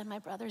sisters and my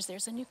brothers.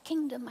 There's a new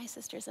kingdom, my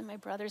sisters and my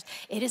brothers.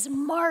 It is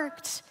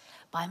marked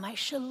by my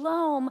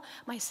shalom,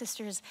 my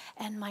sisters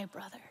and my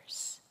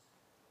brothers.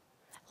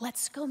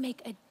 Let's go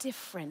make a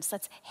difference.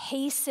 Let's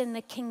hasten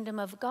the kingdom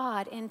of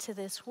God into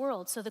this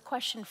world. So the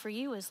question for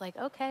you is like,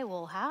 okay,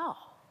 well, how?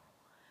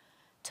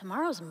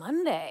 Tomorrow's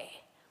Monday.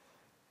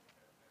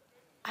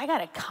 I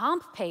got a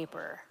comp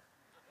paper.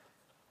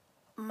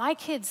 My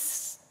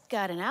kids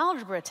got an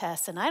algebra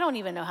test and I don't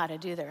even know how to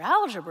do their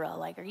algebra.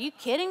 Like, are you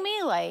kidding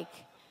me? Like,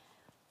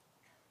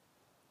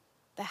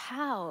 the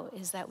how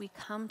is that we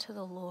come to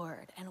the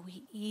Lord and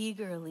we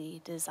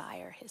eagerly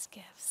desire his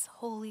gifts.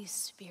 Holy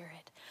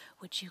Spirit,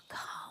 would you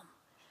come?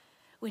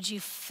 Would you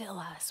fill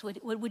us?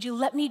 Would you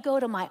let me go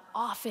to my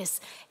office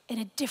in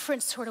a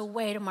different sort of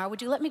way tomorrow?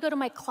 Would you let me go to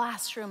my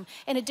classroom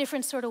in a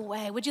different sort of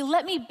way? Would you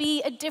let me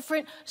be a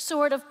different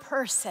sort of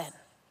person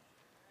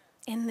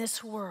in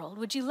this world?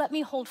 Would you let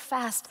me hold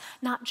fast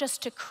not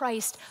just to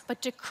Christ,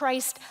 but to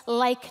Christ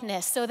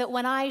likeness, so that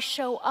when I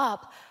show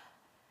up,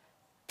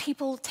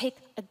 people take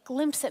a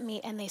glimpse at me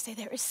and they say,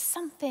 there is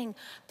something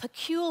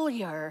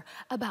peculiar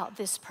about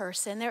this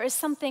person. There is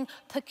something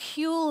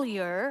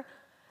peculiar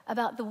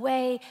about the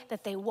way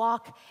that they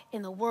walk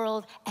in the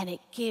world, and it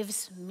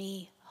gives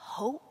me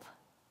hope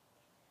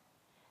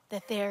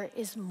that there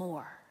is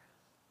more.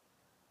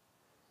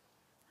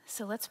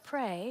 So let's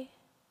pray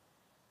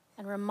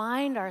and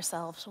remind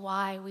ourselves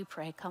why we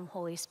pray, come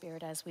Holy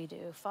Spirit, as we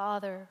do.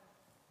 Father,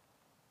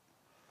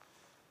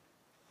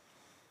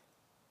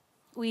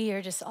 we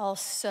are just all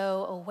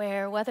so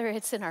aware, whether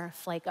it's in our,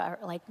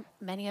 like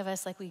many of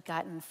us, like we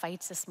got in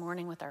fights this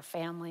morning with our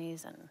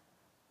families, and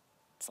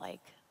it's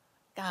like,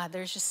 God,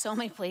 there's just so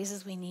many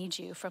places we need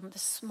you, from the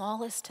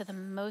smallest to the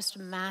most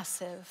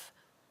massive.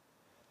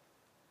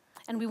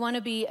 And we want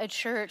to be a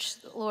church,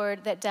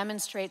 Lord, that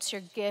demonstrates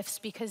your gifts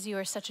because you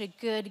are such a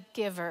good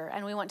giver.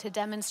 And we want to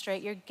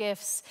demonstrate your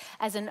gifts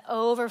as an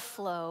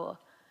overflow,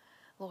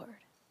 Lord.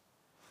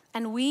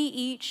 And we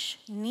each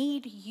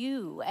need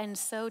you. And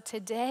so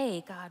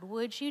today, God,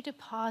 would you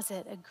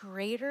deposit a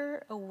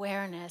greater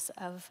awareness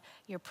of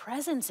your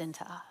presence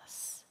into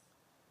us?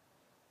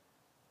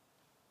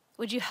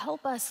 Would you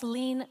help us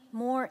lean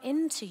more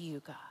into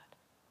you, God?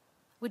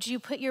 Would you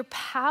put your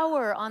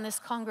power on this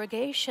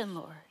congregation,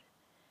 Lord?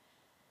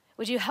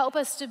 Would you help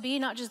us to be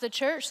not just the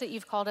church that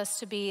you've called us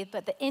to be,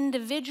 but the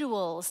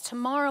individuals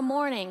tomorrow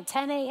morning,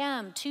 10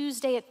 a.m.,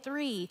 Tuesday at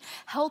 3.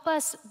 Help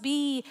us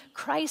be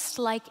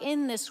Christ-like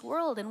in this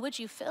world, and would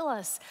you fill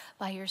us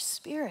by your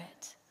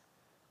Spirit?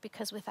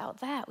 Because without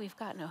that, we've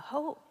got no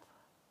hope.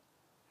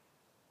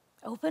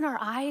 Open our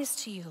eyes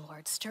to you,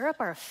 Lord. Stir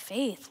up our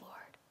faith, Lord.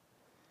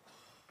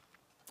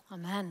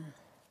 Amen.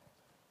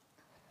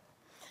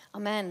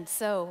 Amen.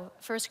 So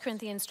 1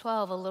 Corinthians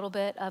 12, a little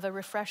bit of a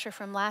refresher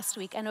from last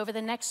week. And over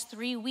the next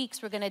 3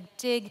 weeks, we're going to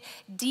dig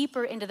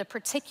deeper into the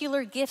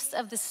particular gifts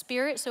of the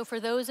Spirit. So for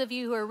those of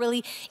you who are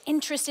really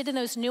interested in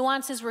those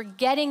nuances, we're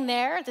getting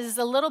there. This is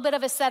a little bit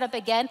of a setup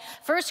again.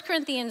 1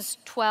 Corinthians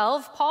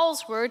 12,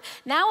 Paul's word.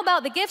 Now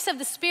about the gifts of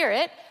the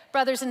Spirit,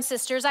 brothers and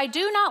sisters, I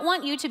do not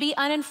want you to be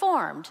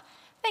uninformed.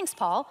 Thanks,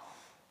 Paul.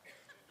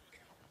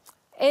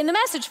 In the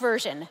Message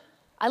version,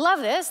 I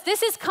love this.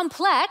 This is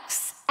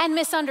complex and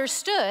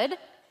misunderstood,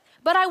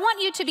 but I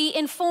want you to be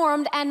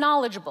informed and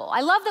knowledgeable.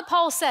 I love that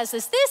Paul says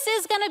this. This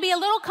is going to be a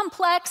little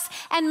complex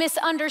and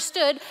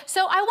misunderstood,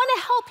 so I want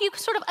to help you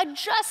sort of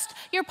adjust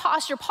your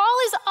posture. Paul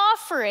is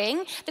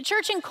offering the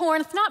church in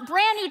Corinth not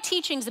brand new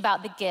teachings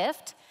about the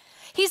gift.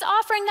 He's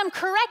offering them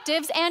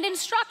correctives and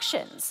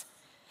instructions.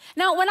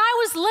 Now, when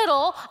I was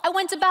little, I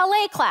went to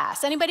ballet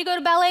class. Anybody go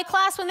to ballet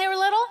class when they were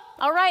little?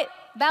 All right,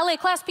 ballet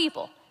class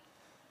people.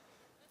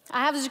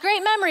 I have this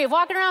great memory of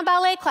walking around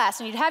ballet class,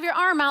 and you'd have your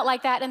arm out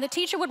like that, and the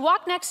teacher would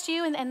walk next to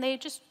you, and they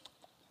just,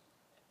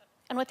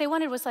 and what they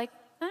wanted was like,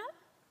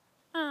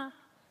 a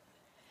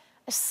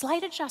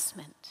slight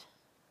adjustment,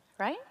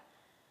 right?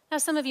 Now,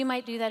 some of you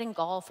might do that in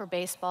golf or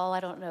baseball.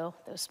 I don't know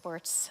those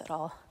sports at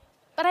all.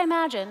 But I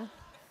imagine,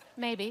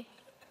 maybe.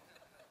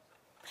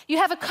 You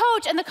have a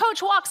coach, and the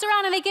coach walks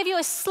around, and they give you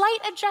a slight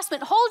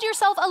adjustment. Hold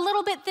yourself a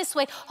little bit this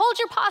way. Hold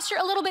your posture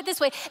a little bit this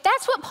way.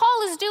 That's what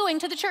Paul is doing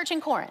to the church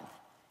in Corinth.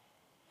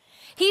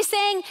 He's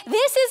saying,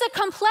 this is a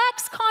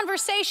complex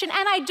conversation,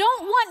 and I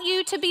don't want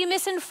you to be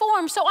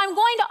misinformed, so I'm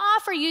going to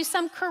offer you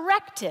some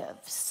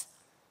correctives.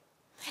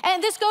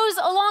 And this goes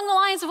along the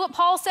lines of what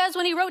Paul says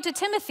when he wrote to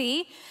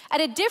Timothy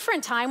at a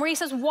different time, where he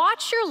says,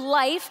 watch your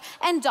life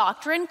and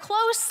doctrine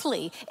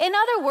closely. In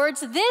other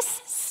words,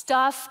 this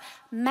stuff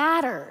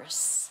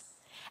matters,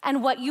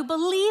 and what you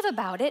believe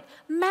about it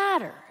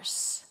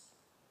matters.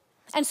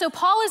 And so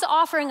Paul is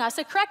offering us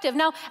a corrective.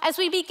 Now, as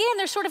we begin,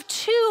 there's sort of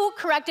two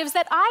correctives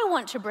that I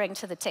want to bring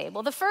to the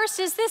table. The first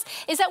is this,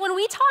 is that when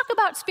we talk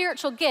about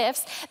spiritual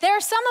gifts, there are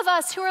some of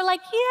us who are like,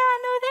 yeah,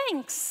 no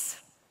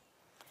thanks.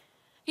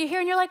 You're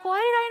here and you're like, why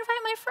did I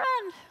invite my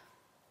friend?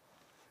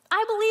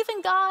 I believe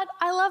in God,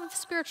 I love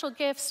spiritual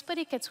gifts, but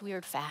it gets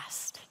weird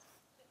fast.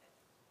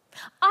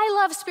 I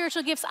love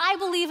spiritual gifts. I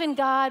believe in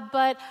God,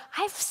 but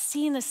I've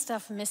seen this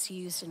stuff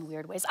misused in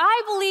weird ways.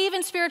 I believe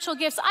in spiritual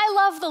gifts. I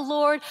love the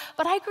Lord,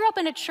 but I grew up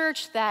in a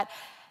church that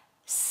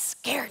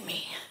scared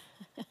me.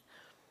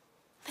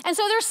 And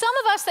so there's some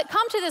of us that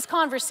come to this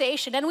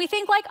conversation and we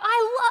think like,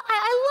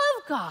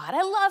 I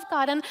love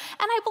God, and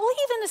I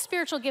believe in the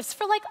spiritual gifts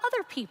for like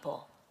other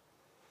people.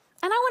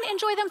 And I want to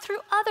enjoy them through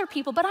other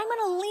people, but I'm going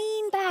to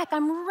lean back.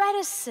 I'm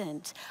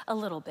reticent a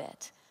little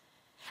bit.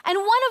 And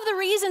one of the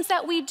reasons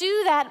that we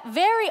do that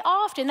very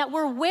often, that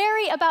we're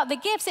wary about the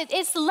gifts,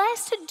 it's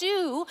less to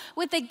do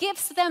with the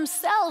gifts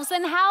themselves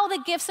than how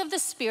the gifts of the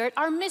Spirit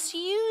are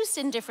misused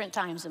in different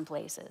times and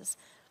places.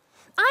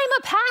 I'm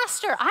a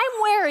pastor. I'm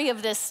wary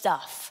of this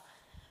stuff.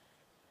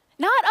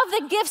 Not of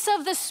the gifts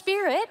of the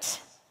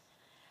Spirit,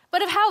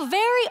 but of how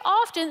very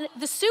often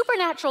the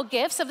supernatural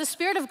gifts of the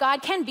Spirit of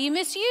God can be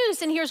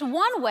misused. And here's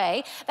one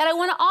way that I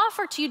want to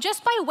offer to you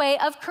just by way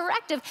of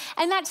corrective,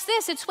 and that's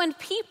this. It's when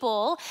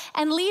people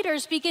and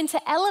leaders begin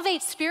to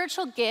elevate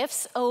spiritual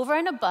gifts over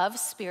and above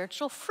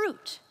spiritual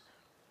fruit.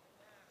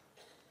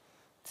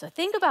 So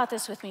think about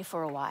this with me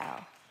for a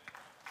while.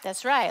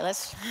 That's right,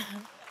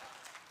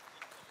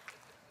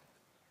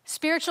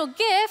 spiritual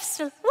gifts,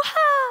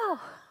 wow,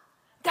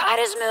 God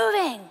is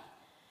moving.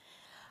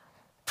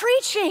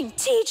 Preaching,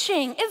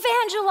 teaching,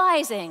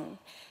 evangelizing,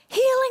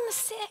 healing the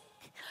sick,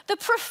 the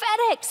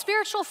prophetic,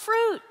 spiritual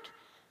fruit,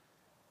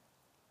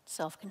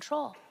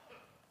 self-control,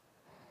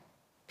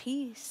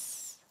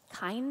 peace,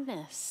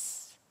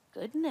 kindness,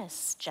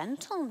 goodness,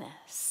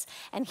 gentleness.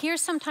 And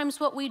here's sometimes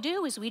what we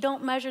do is we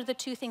don't measure the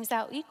two things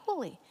out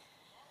equally.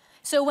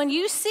 So when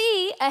you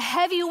see a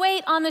heavy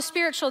weight on the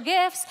spiritual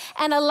gifts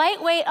and a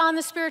light weight on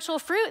the spiritual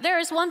fruit, there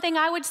is one thing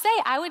I would say.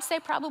 I would say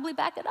probably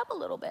back it up a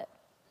little bit.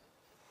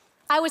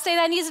 I would say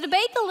that needs to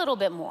bake a little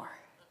bit more.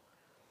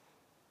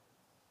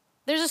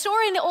 There's a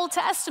story in the Old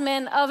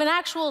Testament of an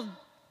actual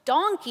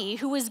donkey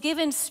who was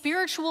given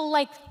spiritual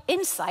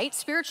insight,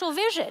 spiritual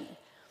vision.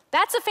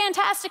 That's a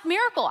fantastic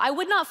miracle. I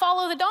would not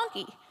follow the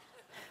donkey.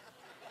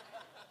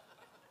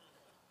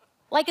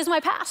 Like is my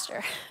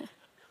pastor.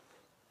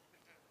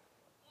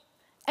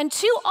 And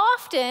too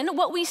often,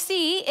 what we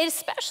see,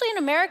 especially in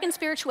American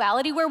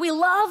spirituality, where we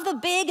love the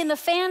big and the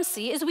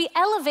fancy, is we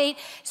elevate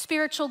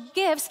spiritual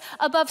gifts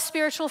above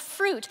spiritual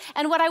fruit.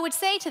 And what I would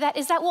say to that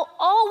is that will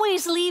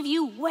always leave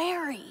you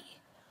wary.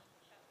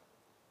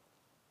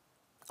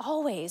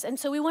 Always. And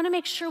so we want to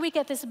make sure we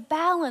get this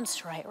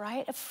balance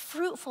right? Of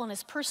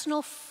fruitfulness,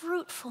 personal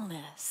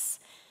fruitfulness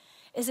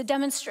is a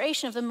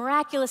demonstration of the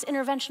miraculous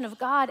intervention of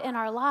God in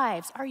our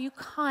lives. Are you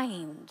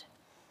kind?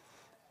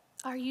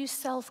 Are you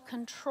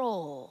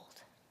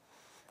self-controlled?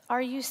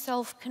 Are you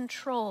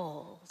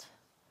self-controlled?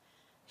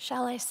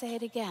 Shall I say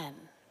it again?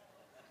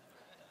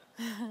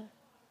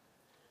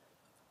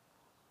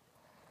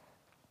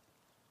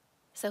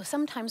 So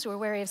sometimes we're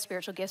wary of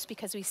spiritual gifts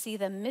because we see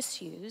them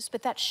misused,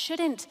 but that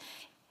shouldn't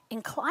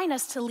incline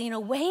us to lean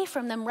away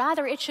from them.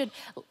 Rather, it should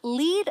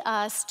lead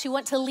us to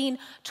want to lean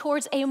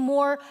towards a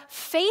more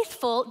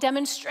faithful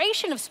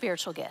demonstration of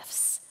spiritual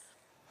gifts.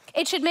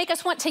 It should make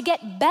us want to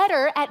get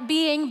better at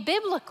being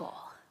biblical.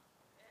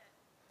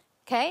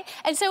 Okay?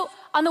 And so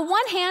on the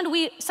one hand,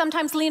 we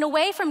sometimes lean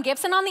away from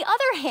gifts. And on the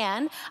other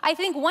hand, I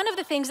think one of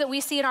the things that we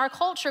see in our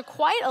culture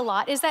quite a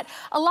lot is that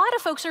a lot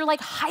of folks are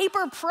like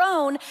hyper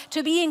prone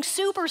to being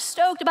super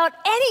stoked about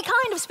any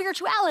kind of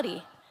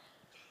spirituality.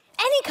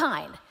 Any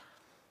kind.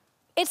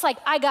 It's like,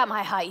 I got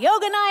my hot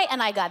yoga night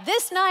and I got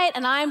this night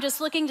and I'm just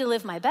looking to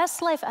live my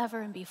best life ever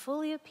and be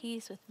fully at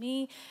peace with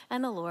me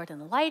and the Lord, and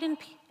the light and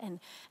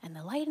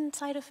the light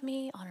inside of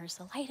me honors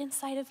the light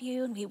inside of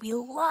you. And we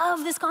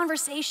love this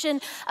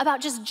conversation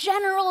about just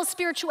general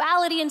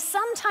spirituality, and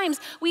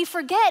sometimes we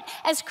forget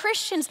as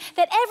Christians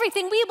that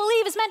everything we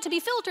believe is meant to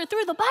be filtered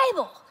through the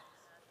Bible.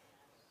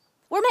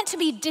 We're meant to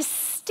be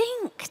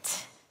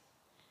distinct.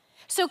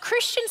 So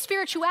Christian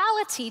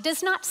spirituality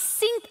does not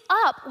sync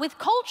up with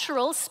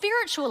cultural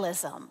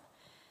spiritualism.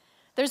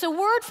 There's a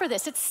word for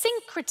this, it's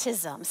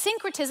syncretism.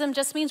 Syncretism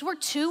just means we're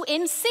two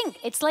in sync.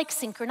 It's like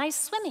synchronized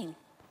swimming.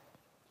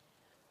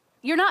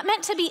 You're not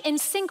meant to be in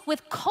sync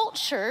with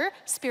culture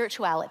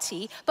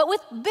spirituality, but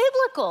with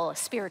biblical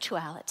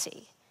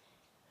spirituality.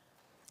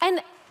 And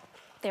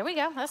there we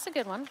go, that's a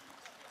good one.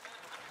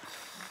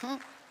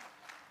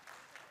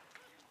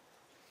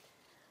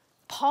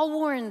 Paul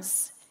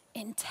warns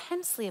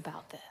intensely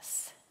about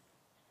this.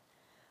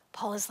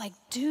 Paul is like,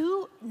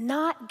 do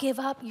not give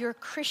up your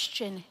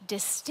Christian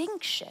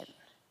distinction.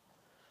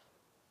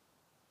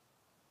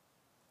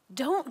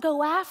 Don't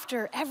go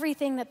after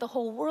everything that the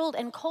whole world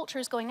and culture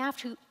is going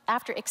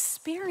after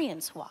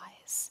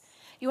experience-wise.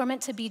 You are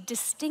meant to be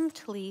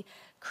distinctly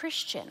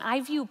Christian.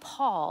 I view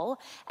Paul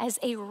as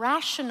a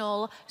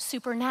rational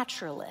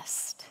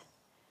supernaturalist,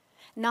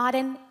 not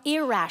an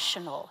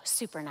irrational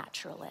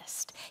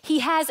supernaturalist. He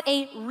has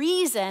a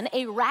reason,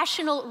 a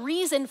rational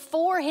reason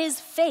for his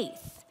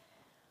faith.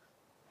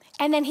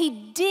 And then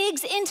he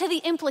digs into the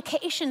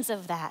implications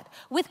of that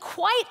with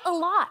quite a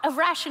lot of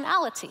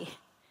rationality.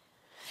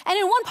 And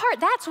in one part,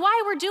 that's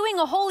why we're doing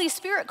a Holy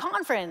Spirit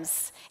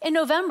conference in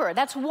November.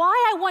 That's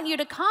why I want you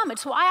to come.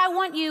 It's why I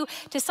want you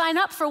to sign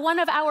up for one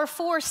of our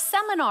 4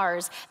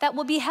 seminars that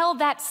will be held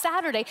that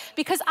Saturday,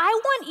 because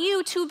I want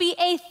you to be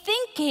a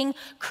thinking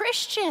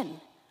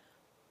Christian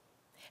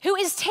who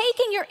is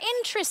taking your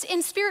interest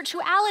in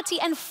spirituality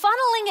and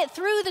funneling it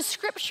through the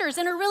scriptures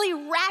in a really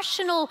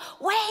rational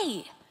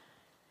way,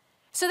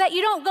 so that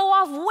you don't go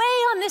off way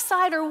on this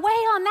side or way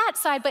on that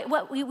side,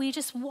 but we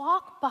just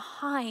walk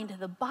behind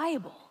the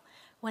Bible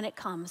when it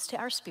comes to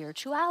our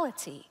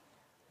spirituality.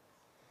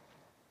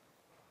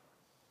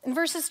 In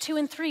verses 2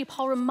 and 3,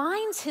 Paul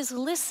reminds his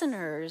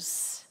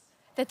listeners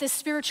that this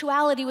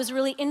spirituality was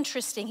really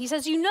interesting. He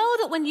says, you know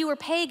that when you were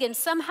pagans,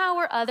 somehow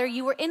or other,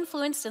 you were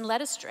influenced and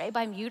led astray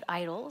by mute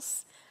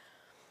idols.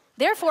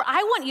 Therefore,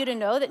 I want you to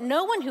know that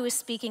no one who is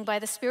speaking by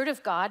the Spirit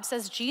of God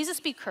says Jesus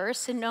be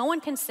cursed, and no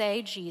one can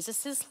say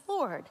Jesus is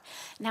Lord.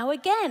 Now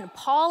again,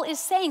 Paul is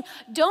saying,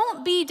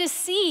 don't be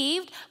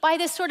deceived by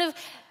this sort of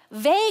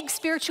vague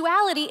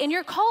spirituality in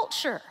your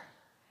culture.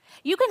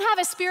 You can have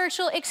a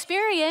spiritual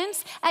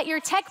experience at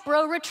your tech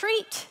bro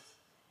retreat.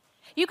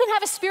 You can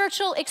have a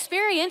spiritual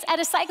experience at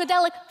a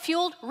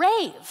psychedelic-fueled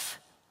rave.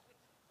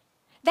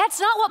 That's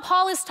not what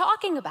Paul is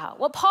talking about.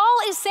 What Paul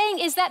is saying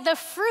is that the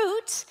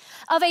fruit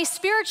of a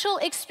spiritual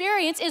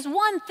experience is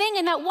one thing,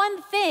 and that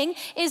one thing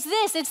is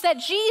this: it's that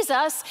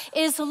Jesus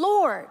is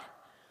Lord.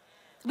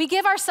 We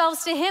give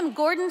ourselves to him.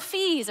 Gordon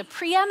Fees, a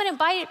preeminent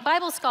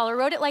Bible scholar,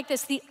 wrote it like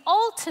this: the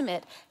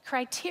ultimate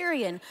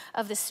criterion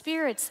of the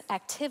Spirit's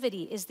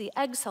activity is the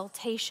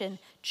exaltation,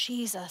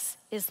 Jesus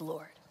is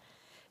Lord.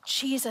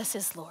 Jesus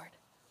is Lord.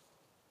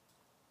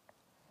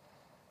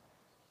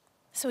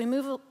 So we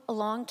move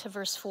along to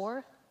verse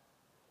 4,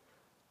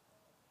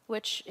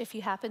 which, if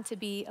you happen to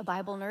be a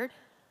Bible nerd,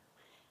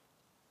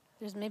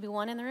 there's maybe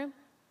one in the room,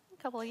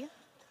 a couple of you.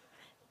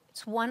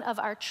 It's one of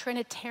our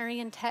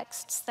Trinitarian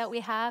texts that we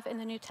have in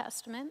the New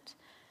Testament,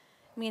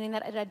 meaning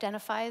that it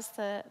identifies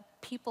the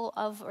people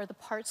of, or the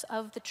parts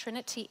of the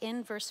Trinity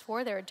in verse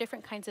 4. There are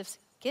different kinds of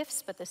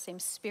gifts, but the same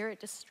Spirit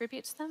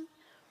distributes them.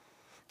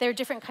 There are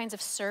different kinds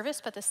of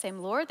service, but the same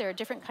Lord. There are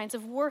different kinds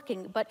of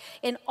working, but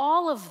in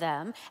all of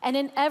them and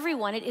in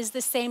everyone, it is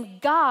the same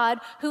God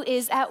who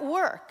is at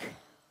work.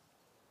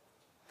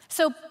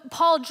 So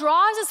Paul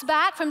draws us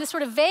back from this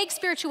sort of vague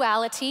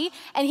spirituality,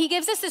 and he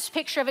gives us this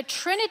picture of a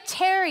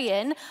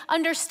Trinitarian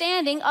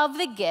understanding of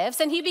the gifts.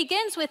 And he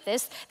begins with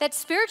this, that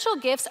spiritual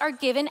gifts are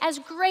given as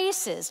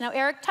graces. Now,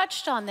 Eric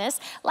touched on this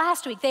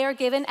last week. They are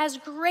given as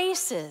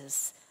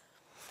graces.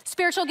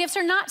 Spiritual gifts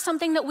are not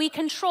something that we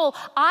control.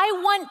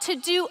 I want to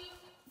do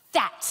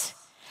that.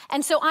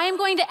 And so I am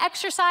going to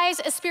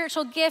exercise a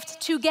spiritual gift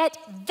to get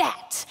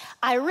that.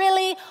 I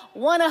really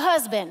want a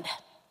husband.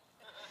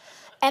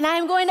 And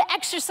I'm going to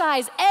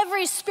exercise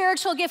every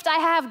spiritual gift I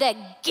have to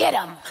get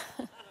him.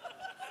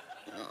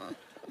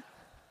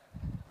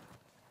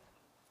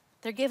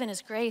 They're given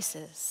as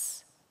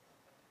graces.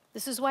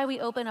 This is why we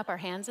open up our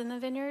hands in the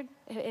Vineyard.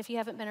 If you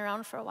haven't been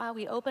around for a while,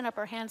 we open up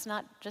our hands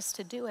not just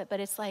to do it,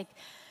 but it's like,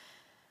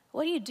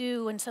 what do you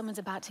do when someone's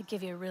about to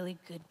give you a really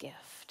good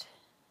gift?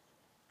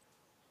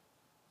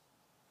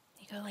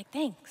 You go like,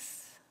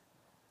 thanks.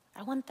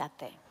 I want that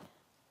thing.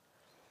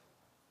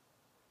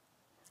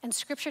 And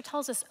Scripture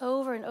tells us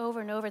over and over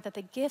and over that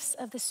the gifts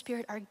of the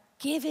Spirit are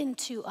given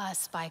to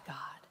us by God.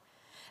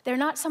 They're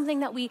not something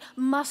that we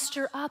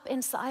muster up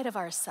inside of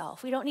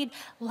ourselves. We don't need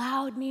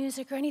loud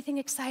music or anything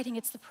exciting.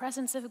 It's the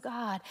presence of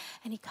God,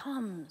 and he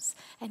comes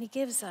and he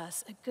gives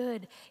us a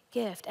good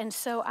gift. And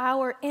so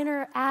our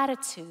inner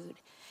attitude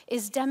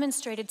is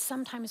demonstrated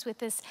sometimes with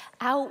this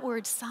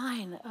outward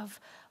sign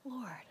of,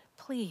 Lord,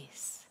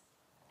 please,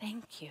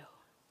 thank you.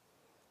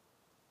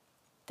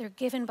 They're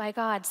given by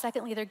God.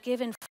 Secondly, they're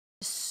given for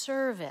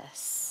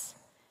service,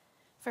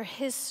 for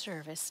his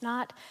service,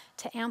 not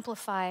to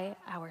amplify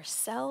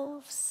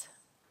ourselves.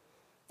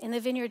 In the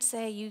Vineyard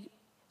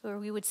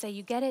we would say,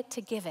 you get it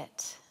to give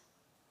it.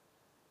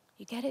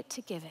 You get it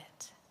to give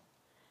it.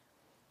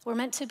 We're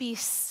meant to be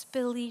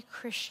spilly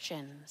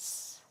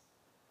Christians.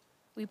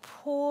 We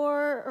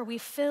pour or we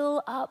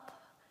fill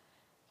up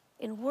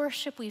in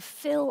worship, we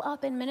fill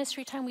up in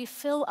ministry time, we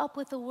fill up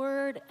with the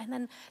word, and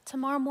then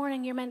tomorrow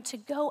morning you're meant to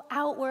go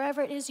out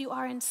wherever it is you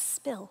are and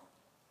spill.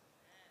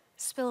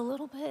 Spill a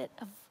little bit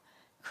of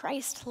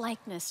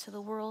Christ-likeness to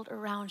the world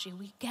around you.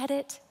 We get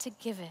it to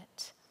give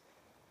it.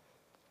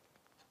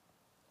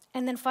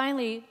 And then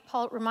finally,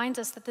 Paul reminds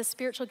us that the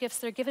spiritual gifts,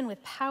 they're given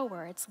with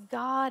power. It's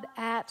God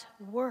at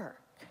work.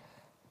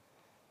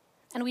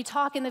 And we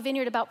talk in the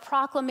Vineyard about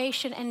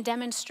proclamation and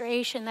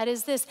demonstration. That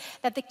is this,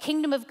 that the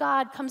kingdom of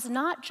God comes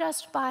not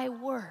just by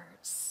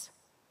words,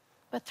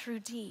 but through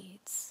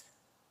deeds.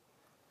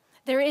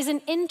 There is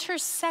an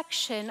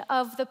intersection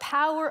of the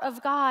power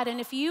of God,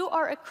 and if you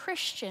are a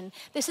Christian,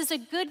 this is a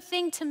good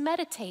thing to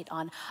meditate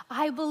on.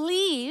 I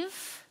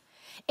believe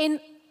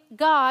in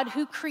God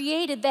who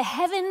created the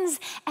heavens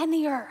and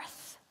the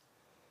earth,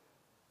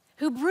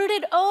 who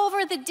brooded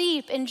over the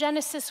deep in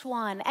Genesis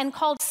 1 and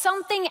called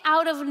something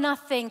out of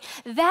nothing.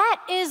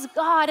 That is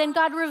God, and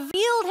God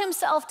revealed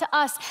himself to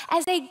us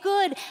as a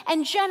good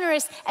and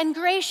generous and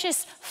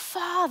gracious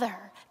Father.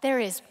 There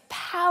is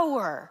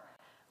power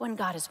when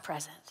God is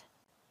present.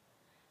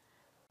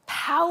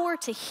 Power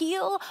to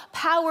heal,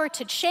 power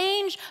to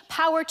change,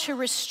 power to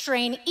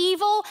restrain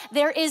evil.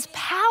 There is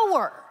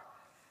power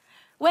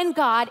when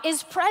God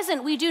is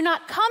present. We do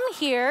not come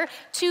here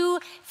to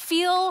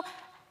feel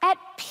at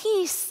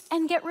peace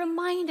and get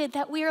reminded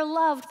that we are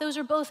loved. Those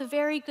are both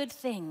very good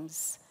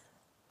things.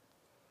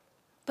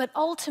 But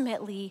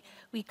ultimately,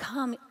 we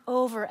come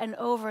over and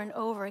over and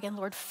over again,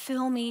 Lord,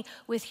 fill me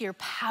with your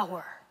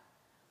power.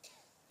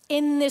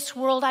 In this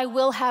world, I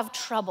will have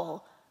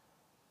trouble.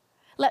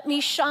 Let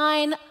me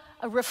shine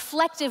a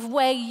reflective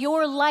way,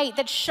 your light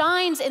that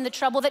shines in the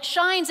trouble, that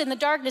shines in the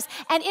darkness,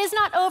 and is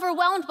not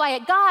overwhelmed by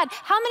it. God,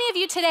 how many of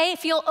you today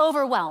feel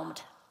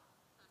overwhelmed?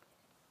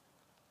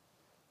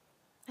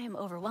 I am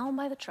overwhelmed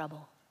by the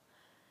trouble.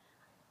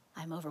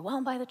 I'm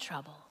overwhelmed by the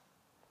trouble.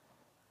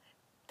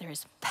 There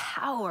is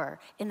power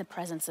in the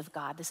presence of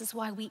God. This is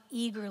why we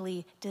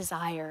eagerly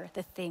desire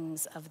the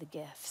things of the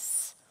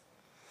gifts.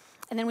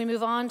 And then we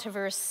move on to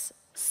verse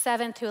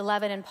 7 to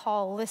 11, and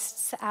Paul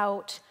lists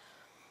out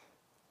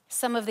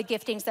some of the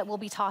giftings that we'll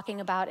be talking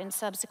about in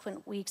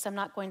subsequent weeks. I'm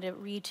not going to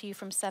read to you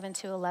from 7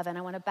 to 11.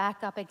 I want to back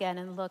up again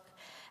and look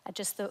at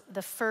just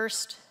the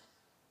first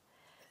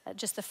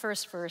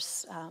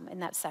verse in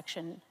that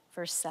section,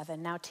 verse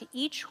 7. Now to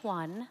each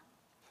one,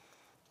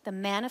 the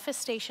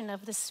manifestation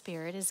of the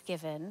Spirit is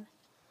given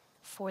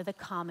for the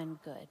common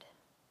good.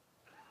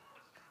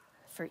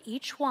 For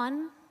each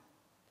one,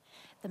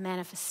 the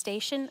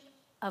manifestation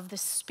of the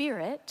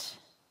Spirit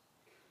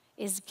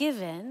is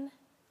given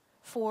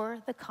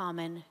for the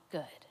common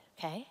good,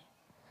 okay?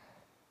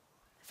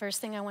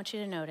 First thing I want you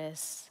to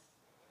notice,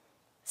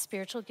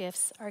 spiritual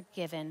gifts are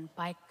given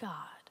by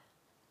God.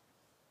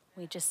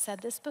 We just said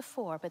this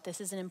before, but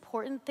this is an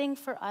important thing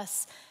for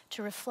us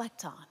to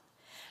reflect on,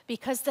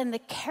 because then the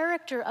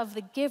character of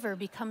the giver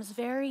becomes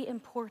very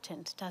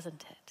important,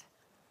 doesn't it?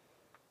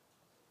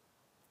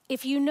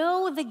 If you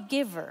know the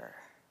giver,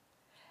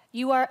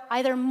 you are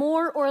either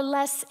more or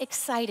less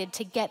excited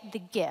to get the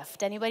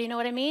gift. Anybody know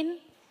what I mean?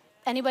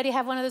 Anybody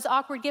have one of those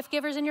awkward gift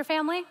givers in your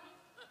family?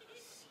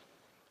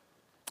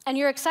 And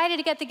you're excited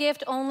to get the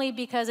gift only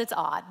because it's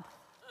odd.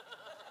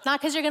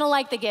 Not because you're going to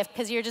like the gift,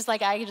 because you're just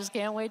like, I just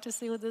can't wait to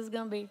see what this is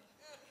going to be.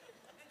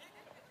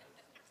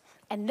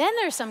 And then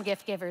there's some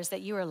gift givers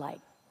that you are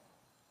like,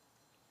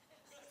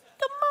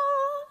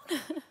 come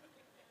on.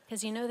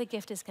 Because you know the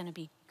gift is going to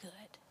be good.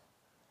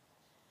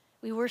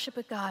 We worship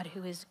a God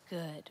who is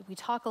good. We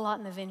talk a lot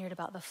in the Vineyard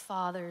about the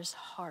Father's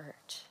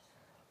heart.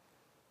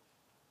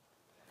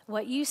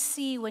 What you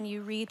see when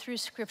you read through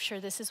Scripture,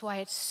 this is why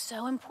it's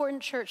so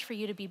important, church, for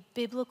you to be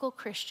biblical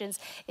Christians,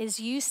 is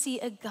you see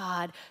a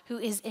God who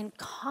is in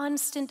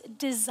constant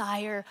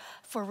desire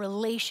for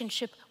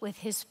relationship with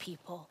his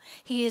people.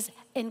 He is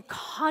in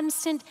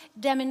constant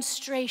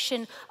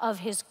demonstration of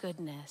his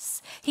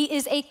goodness. He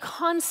is a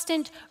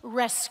constant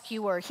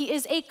rescuer. He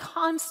is a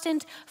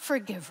constant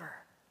forgiver.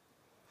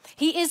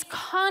 He is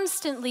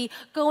constantly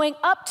going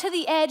up to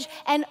the edge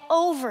and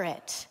over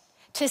it,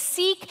 to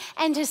seek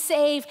and to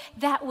save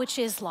that which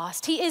is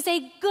lost. He is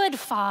a good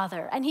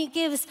father, and he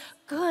gives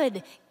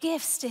good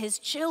gifts to his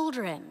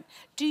children.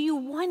 Do you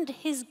want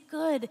his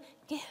good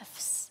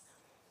gifts?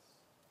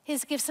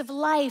 His gifts of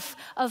life,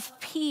 of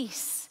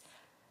peace,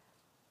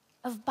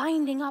 of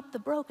binding up the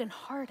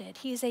brokenhearted.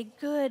 He is a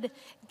good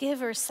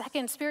giver.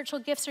 Second, spiritual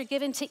gifts are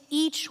given to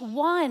each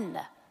one.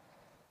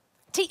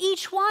 To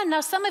each one.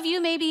 Now, some of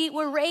you maybe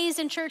were raised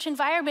in church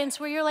environments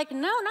where you're like, no,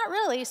 not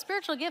really.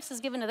 Spiritual gifts is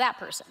given to that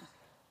person.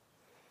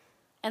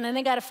 And then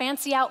they got a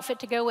fancy outfit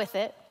to go with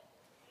it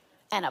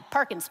and a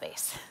parking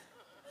space.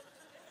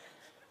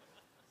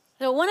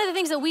 So one of the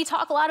things that we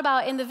talk a lot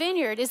about in the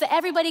Vineyard is that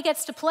everybody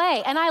gets to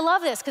play. And I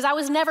love this because I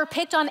was never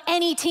picked on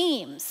any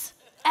teams,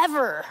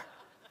 ever.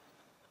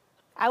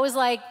 I was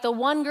like the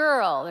one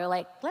girl. They're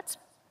like,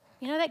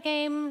 you know that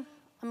game?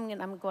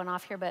 I'm going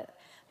off here, but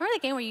remember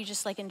that game where you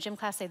just like in gym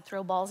class, they'd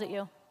throw balls at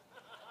you?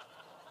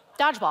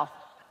 Dodgeball.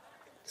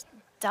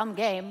 Dumb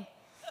game.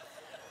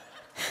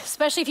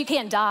 Especially if you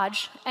can't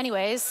dodge.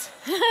 Anyways,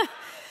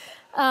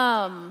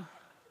 I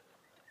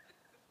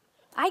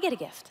get a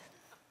gift.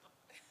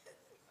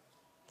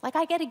 Like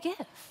I get a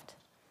gift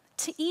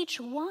to each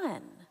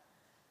one.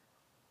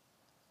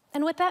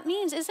 And what that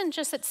means isn't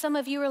just that some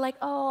of you are like,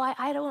 oh,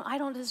 I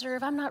don't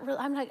deserve. I'm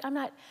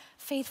not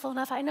faithful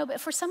enough. I know, but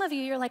for some of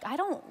you, you're like, I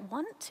don't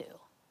want to.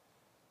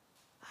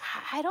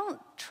 I don't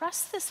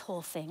trust this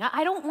whole thing.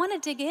 I don't want to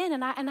dig in.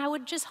 And I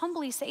would just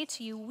humbly say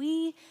to you,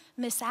 we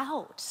miss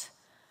out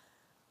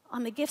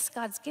on the gifts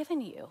God's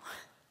given you.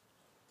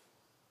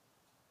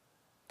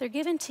 They're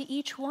given to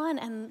each one,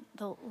 and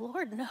the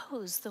Lord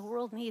knows the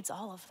world needs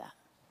all of them.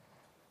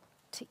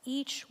 To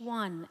each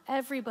one,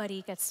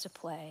 everybody gets to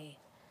play.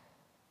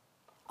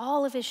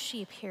 All of his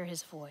sheep hear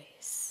his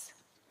voice.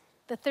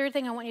 The third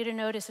thing I want you to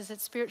notice is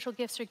that spiritual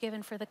gifts are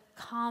given for the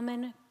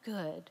common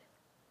good.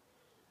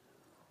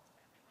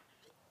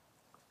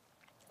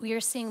 We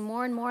are seeing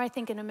more and more, I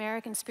think, in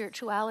American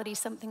spirituality,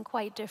 something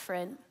quite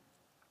different,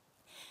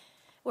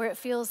 where it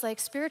feels like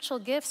spiritual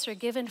gifts are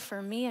given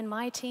for me and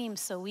my team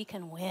so we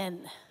can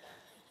win.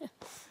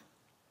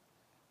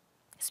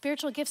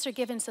 Spiritual gifts are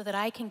given so that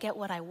I can get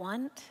what I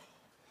want.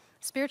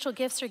 Spiritual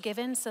gifts are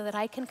given so that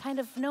I can kind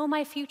of know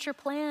my future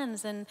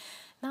plans and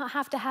not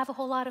have to have a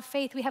whole lot of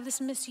faith. We have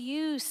this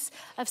misuse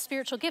of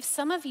spiritual gifts.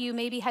 Some of you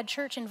maybe had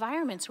church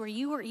environments where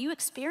you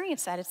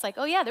experienced that. It's like,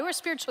 oh yeah, there were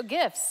spiritual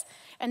gifts,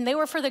 and they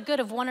were for the good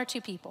of one or two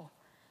people.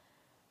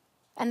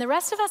 And the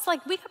rest of us,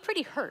 like, we got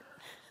pretty hurt.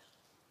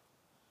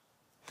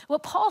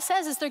 What Paul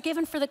says is they're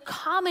given for the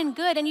common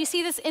good, and you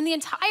see this in the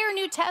entire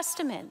New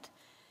Testament.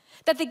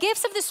 That the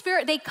gifts of the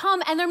Spirit, they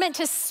come and they're meant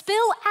to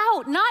spill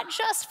out, not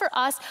just for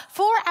us,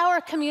 for our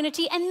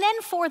community, and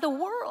then for the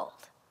world.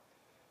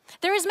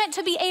 There is meant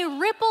to be a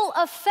ripple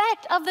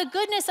effect of the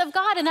goodness of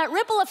God, and that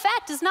ripple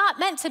effect is not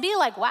meant to be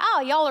like,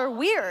 wow, y'all are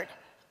weird.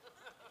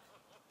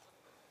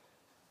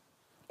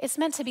 It's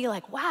meant to be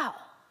like, wow,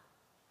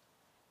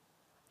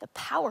 the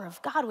power of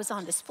God was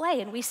on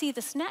display, and we see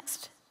this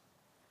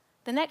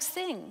the next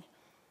thing.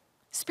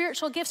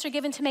 Spiritual gifts are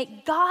given to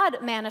make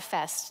God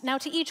manifest. Now,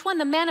 to each one,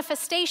 the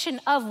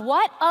manifestation of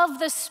what? Of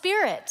the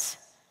Spirit.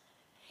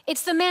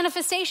 It's the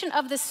manifestation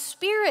of the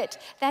Spirit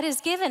that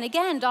is given.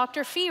 Again,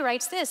 Dr. Fee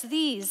writes this: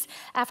 these,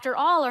 after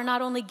all, are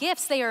not only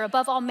gifts, they are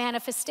above all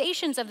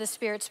manifestations of the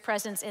Spirit's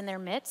presence in their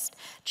midst,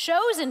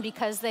 chosen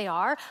because they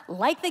are,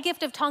 like the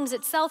gift of tongues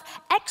itself,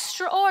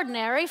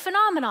 extraordinary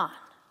phenomenon.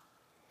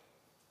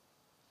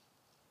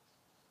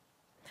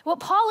 What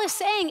Paul is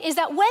saying is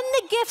that when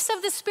the gifts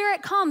of the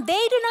Spirit come,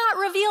 they do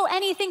not reveal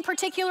anything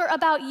particular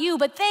about you,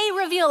 but they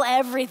reveal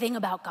everything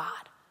about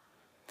God.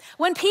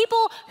 When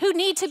people who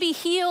need to be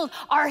healed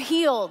are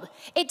healed,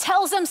 it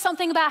tells them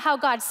something about how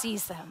God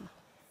sees them.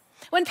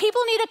 When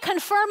people need a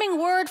confirming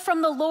word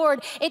from the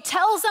Lord, it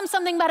tells them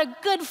something about a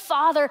good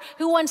father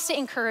who wants to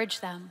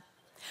encourage them.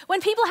 When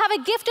people have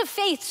a gift of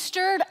faith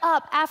stirred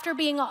up after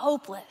being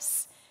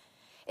hopeless,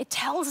 it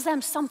tells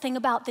them something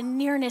about the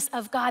nearness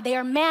of God. They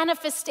are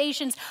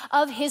manifestations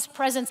of His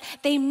presence.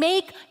 They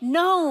make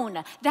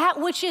known that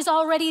which is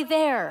already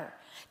there.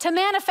 To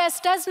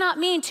manifest does not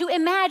mean to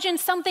imagine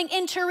something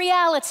into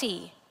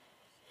reality.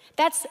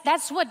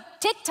 That's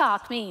what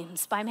TikTok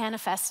means by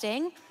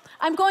manifesting.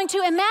 I'm going to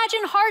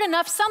imagine hard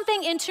enough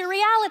something into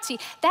reality.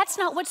 That's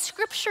not what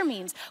Scripture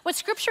means. What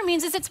Scripture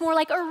means is it's more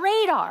like a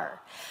radar.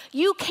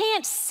 You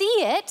can't see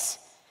it,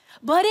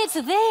 but it's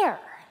there.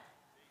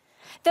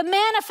 The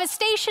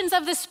manifestations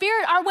of the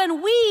Spirit are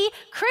when we,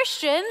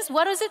 Christians,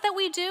 what is it that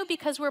we do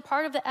because we're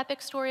part of the epic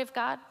story of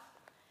God?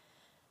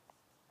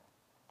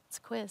 It's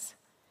a quiz.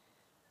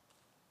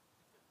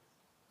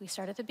 We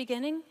start at the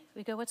beginning.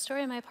 We go, what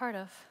story am I a part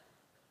of?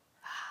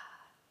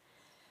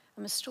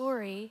 I'm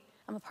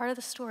a part of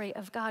the story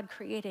of God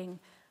creating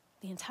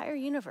the entire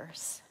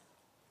universe.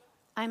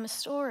 I'm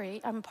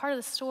a part of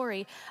the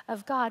story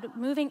of God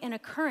moving in a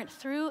current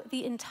through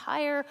the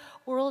entire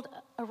world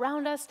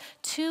around us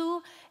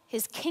to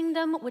His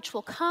kingdom, which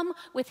will come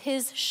with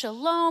His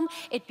shalom.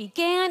 It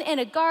began in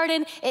a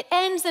garden, it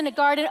ends in a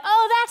garden.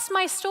 Oh, that's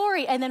my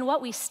story. And then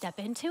what? We step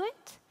into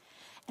it,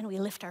 and we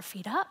lift our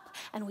feet up,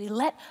 and we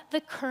let the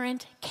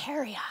current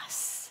carry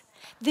us.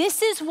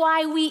 This is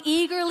why we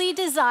eagerly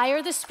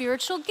desire the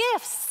spiritual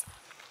gifts.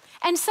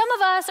 And some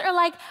of us are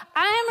like,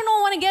 I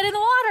don't want to get in the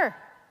water.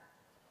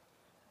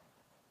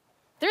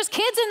 There's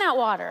kids in that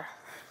water.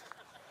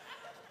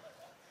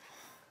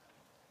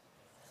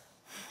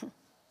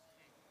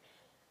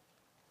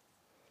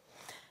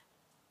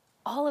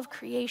 All of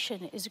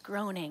creation is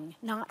groaning,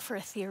 not for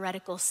a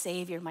theoretical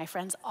savior, my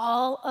friends.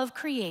 All of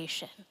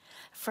creation,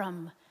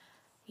 from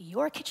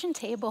your kitchen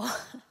table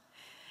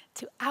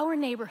to our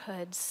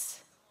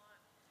neighborhoods,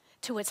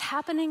 to what's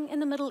happening in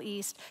the Middle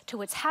East, to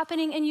what's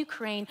happening in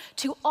Ukraine,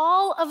 to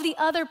all of the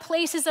other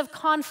places of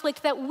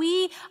conflict that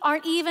we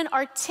aren't even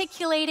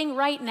articulating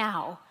right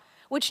now,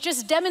 which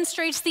just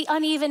demonstrates the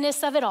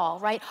unevenness of it all,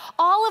 right?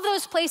 All of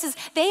those places,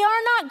 they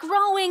are not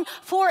growing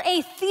for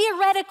a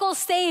theoretical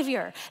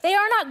savior. They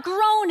are not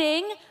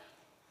groaning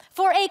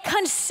for a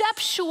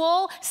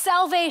conceptual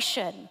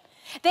salvation.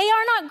 They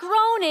are not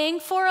groaning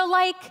for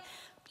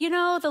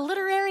the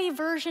literary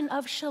version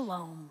of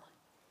shalom,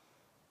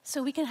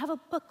 so we can have a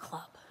book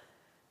club.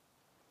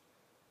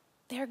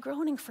 They're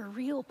groaning for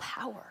real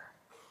power.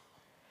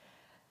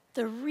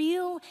 The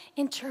real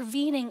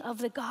intervening of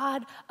the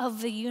God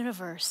of the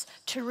universe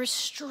to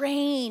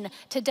restrain,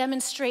 to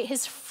demonstrate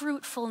His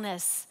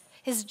fruitfulness,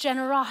 His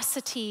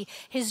generosity,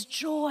 His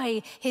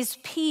joy, His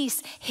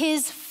peace,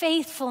 His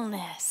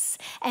faithfulness.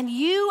 And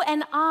you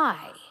and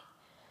I,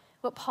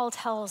 what Paul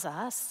tells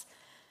us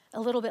a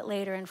little bit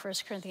later in 1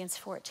 Corinthians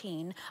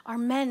 14, are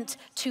meant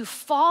to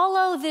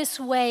follow this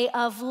way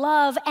of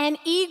love and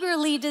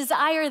eagerly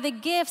desire the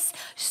gifts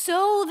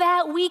so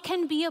that we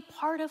can be a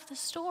part of the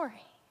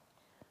story.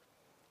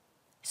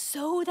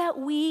 So that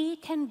we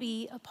can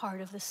be a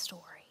part of the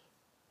story.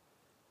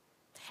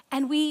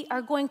 And we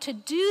are going to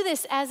do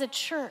this as a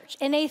church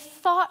in a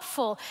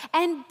thoughtful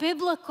and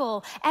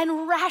biblical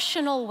and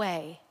rational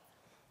way.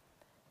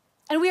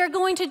 And we are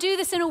going to do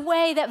this in a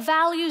way that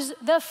values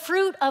the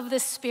fruit of the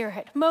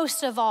Spirit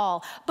most of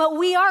all. But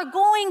we are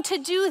going to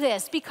do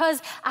this because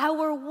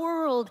our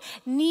world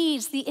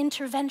needs the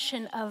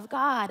intervention of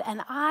God.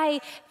 And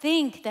I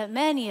think that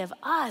many of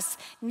us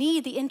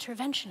need the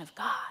intervention of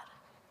God.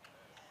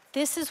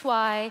 This is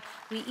why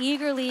we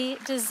eagerly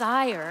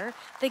desire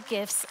the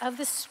gifts of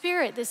the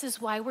Spirit. This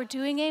is why we're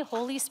doing a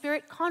Holy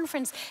Spirit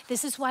conference.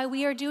 This is why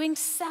we are doing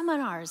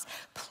seminars.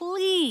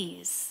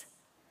 Please,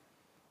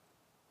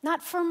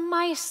 not for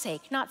my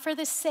sake, not for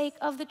the sake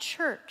of the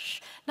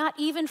church, not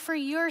even for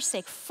your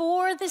sake,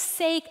 for the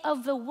sake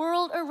of the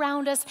world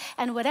around us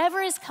and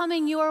whatever is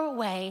coming your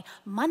way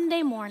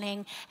Monday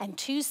morning and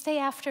Tuesday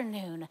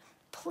afternoon,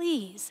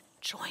 please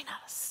join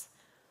us.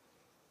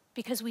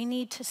 Because we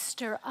need to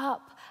stir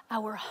up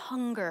our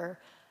hunger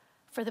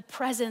for the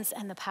presence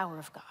and the power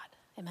of God.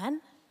 Amen?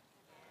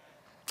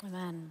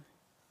 Amen.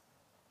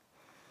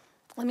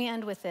 Let me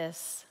end with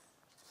this.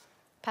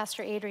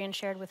 Pastor Adrian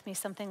shared with me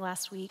something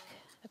last week.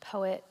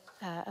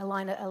 A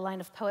line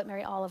of poet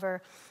Mary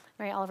Oliver.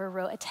 Mary Oliver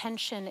wrote,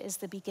 "Attention is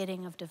the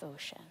beginning of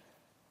devotion."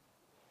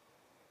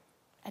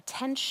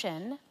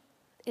 Attention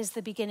is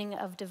the beginning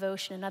of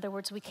devotion. In other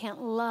words, we can't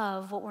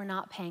love what we're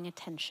not paying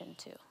attention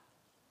to.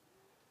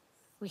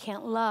 We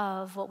can't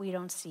love what we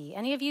don't see.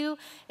 Any of you,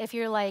 if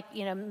you're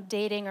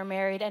dating or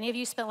married, any of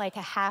you spent like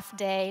a half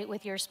day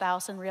with your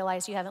spouse and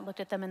realized you haven't looked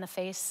at them in the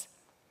face?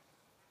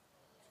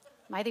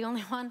 Am I the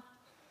only one?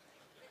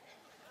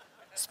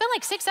 Spent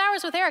like 6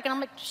 hours with Eric, and I'm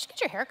like, did you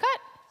get your hair cut?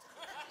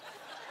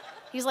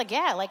 He's like,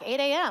 yeah, like 8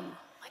 a.m.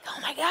 I'm like, oh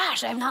my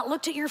gosh, I have not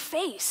looked at your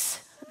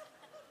face.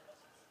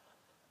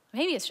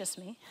 Maybe it's just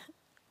me.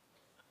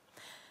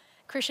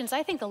 Christians,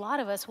 I think a lot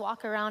of us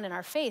walk around in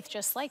our faith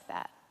just like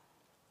that.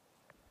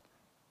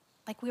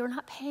 Like we were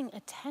not paying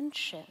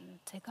attention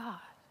to God.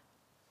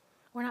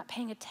 We're not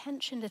paying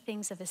attention to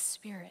things of His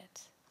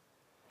Spirit.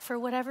 For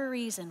whatever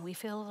reason, we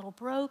feel a little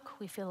broke,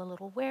 we feel a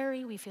little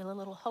weary, we feel a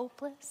little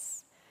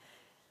hopeless.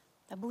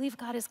 I believe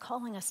God is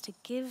calling us to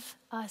give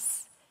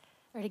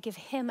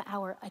Him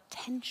our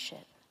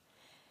attention.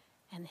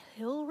 And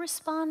He'll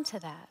respond to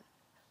that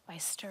by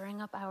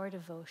stirring up our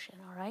devotion,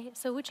 all right?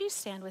 So would you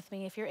stand with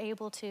me if you're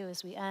able to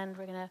as we end?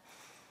 We're going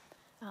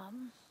to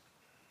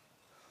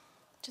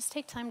just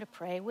take time to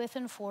pray with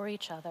and for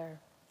each other.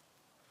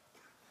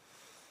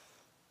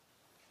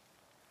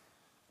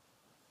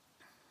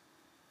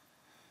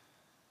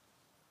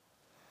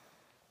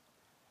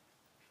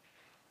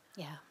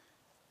 Yeah.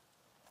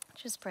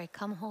 Just pray,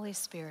 come Holy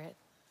Spirit.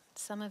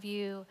 Some of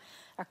you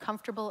are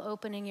comfortable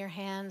opening your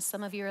hands.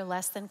 Some of you are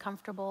less than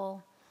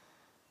comfortable.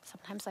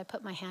 Sometimes I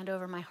put my hand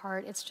over my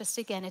heart. It's just,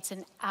 again, it's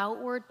an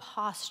outward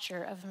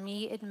posture of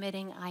me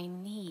admitting I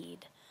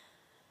need.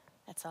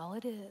 That's all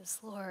it is.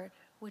 Lord,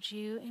 would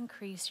you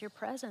increase your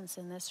presence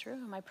in this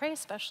room? I pray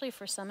especially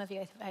for some of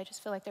you. I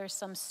just feel like there's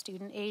some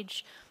student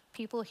age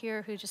people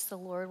here who just the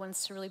Lord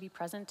wants to really be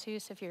present to.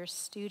 So if you're a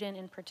student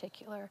in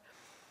particular,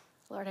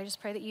 Lord, I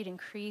just pray that you'd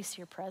increase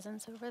your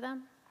presence over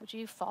them. Would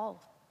you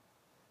fall?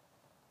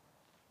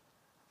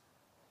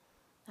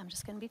 I'm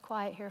just going to be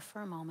quiet here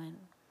for a moment.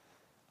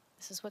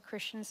 This is what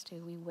Christians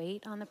do. We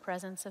wait on the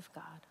presence of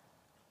God.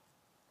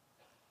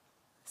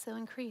 So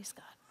increase,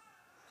 God.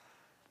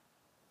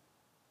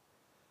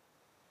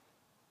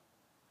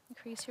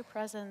 Increase your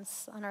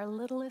presence on our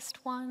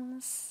littlest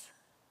ones,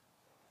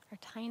 our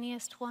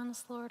tiniest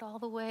ones, Lord, all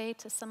the way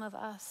to some of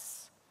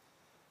us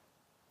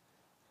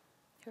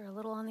who are a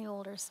little on the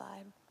older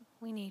side.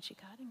 We need you,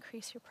 God.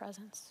 Increase your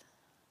presence.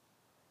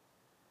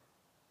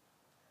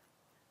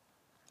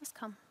 Just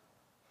come.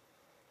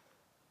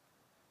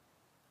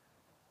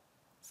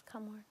 Just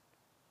come, Lord. I'm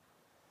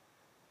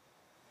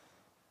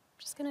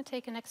just going to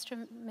take an extra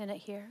minute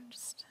here.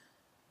 Just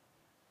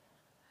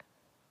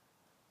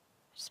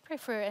pray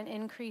for an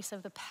increase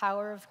of the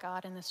power of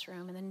God in this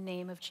room in the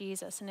name of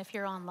Jesus. And if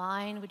you're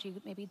online, would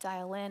you maybe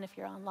dial in? If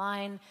you're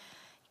online,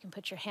 you can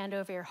put your hand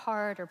over your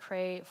heart or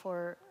pray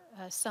for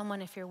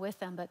someone if you're with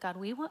them. But God,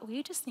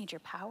 we just need your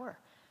power.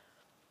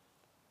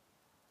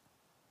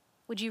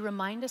 Would you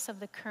remind us of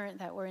the current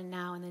that we're in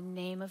now in the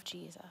name of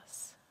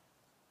Jesus?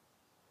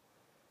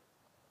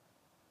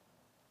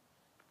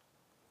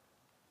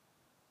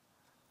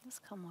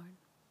 Just come, Lord.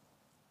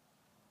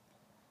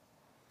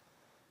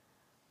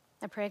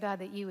 I pray, God,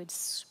 that you would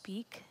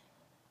speak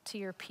to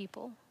your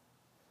people.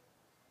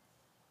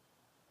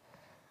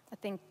 I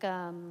think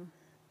had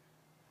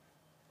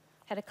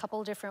a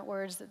couple different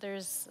words that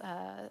there's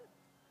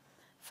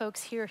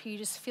folks here who you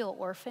just feel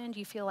orphaned.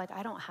 You feel like,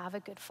 I don't have a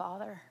good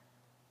father.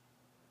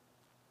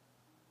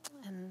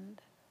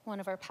 And one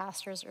of our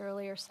pastors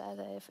earlier said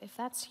that if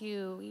that's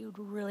you, we would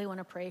really want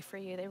to pray for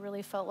you. They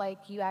really felt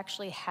like you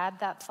actually had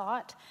that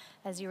thought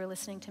as you were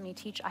listening to me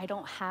teach, I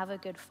don't have a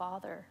good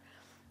father.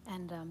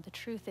 And the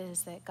truth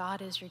is that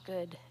God is your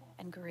good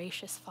and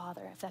gracious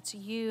Father. If that's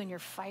you and you're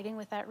fighting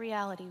with that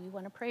reality, we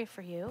want to pray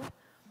for you.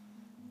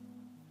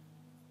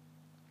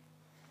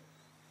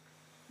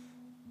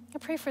 I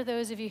pray for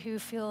those of you who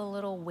feel a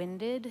little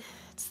winded.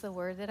 It's the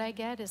word that I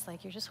get, is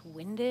like you're just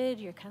winded,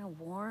 you're kind of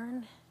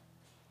worn.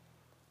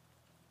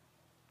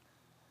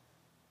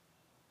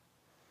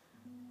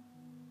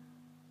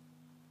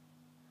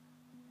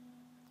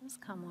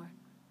 Just come, Lord.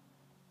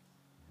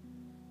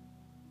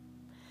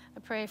 I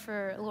pray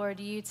for, Lord,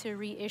 you to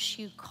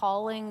reissue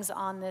callings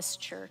on this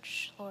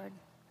church, Lord.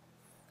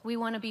 We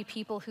want to be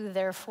people who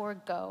therefore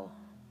go.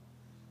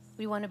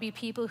 We want to be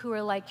people who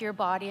are like your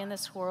body in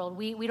this world.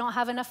 We don't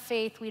have enough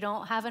faith, we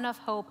don't have enough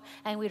hope,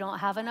 and we don't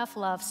have enough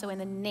love. So in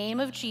the name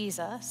of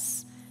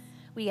Jesus,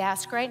 we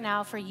ask right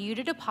now for you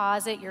to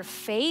deposit your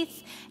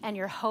faith and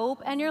your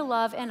hope and your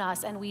love in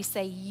us. And we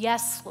say,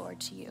 yes, Lord,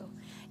 to you.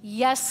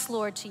 Yes,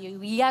 Lord, to you.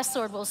 Yes,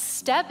 Lord, we'll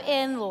step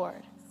in,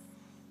 Lord.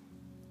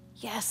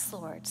 Yes,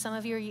 Lord. Some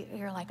of you,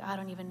 you're like, I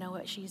don't even know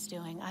what she's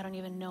doing. I don't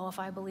even know if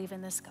I believe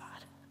in this God.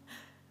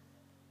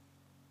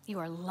 You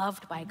are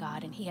loved by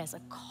God, and he has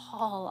a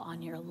call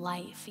on your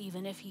life,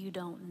 even if you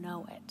don't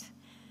know it.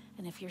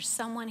 And if you're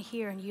someone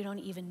here and you don't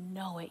even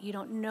know it, you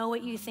don't know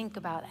what you think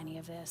about any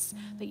of this,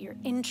 but you're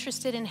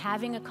interested in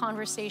having a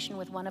conversation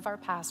with one of our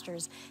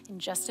pastors, in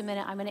just a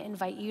minute, I'm going to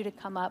invite you to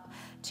come up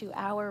to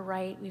our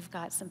right. We've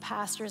got some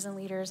pastors and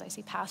leaders. I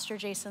see Pastor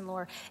Jason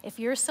Lohr. If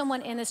you're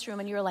someone in this room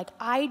and you're like,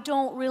 I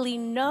don't really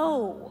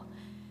know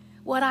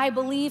what I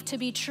believe to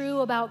be true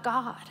about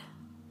God,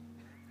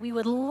 we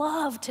would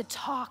love to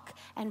talk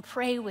and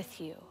pray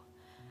with you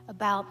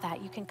about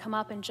that. You can come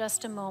up in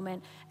just a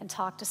moment and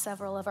talk to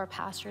several of our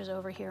pastors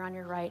over here on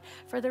your right.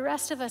 For the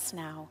rest of us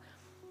now,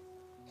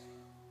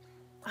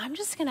 I'm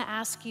just going to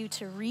ask you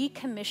to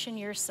recommission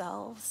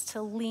yourselves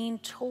to lean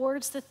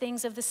towards the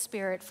things of the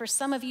Spirit. For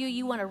some of you,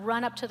 you want to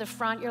run up to the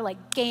front. You're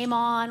like, game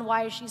on.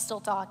 Why is she still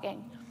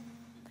talking?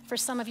 For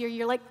some of you,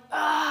 you're like,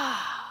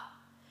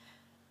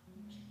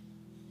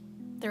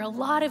 There are a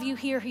lot of you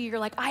here who you're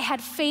like, I had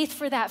faith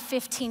for that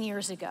 15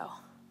 years ago.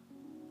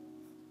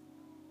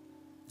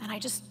 And I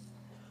just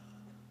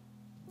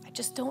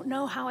don't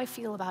know how I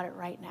feel about it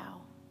right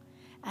now.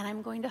 And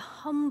I'm going to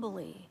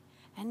humbly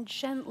and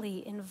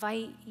gently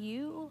invite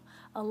you,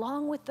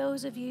 along with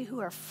those of you who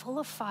are full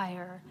of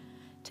fire,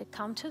 to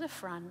come to the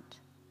front.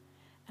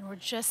 And we're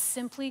just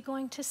simply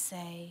going to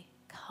say,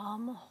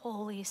 come,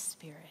 Holy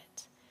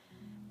Spirit.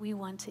 We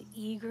want to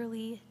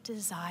eagerly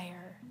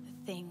desire the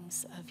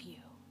things of you.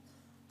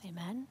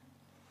 Amen.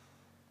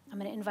 I'm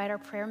going to invite our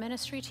prayer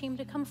ministry team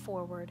to come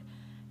forward.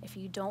 If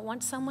you don't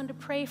want someone to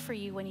pray for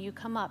you when you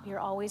come up, you're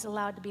always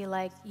allowed to be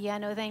like, yeah,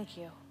 no, thank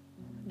you.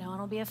 No one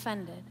will be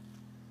offended.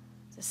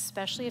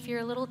 Especially if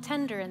you're a little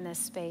tender in this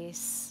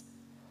space.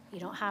 You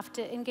don't have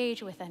to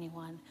engage with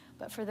anyone.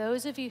 But for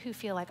those of you who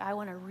feel like, I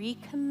want to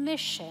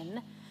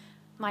recommission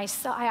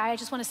myself, I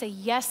just want to say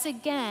yes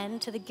again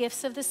to the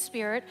gifts of the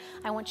Spirit.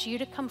 I want you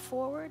to come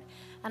forward.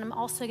 And I'm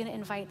also going to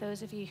invite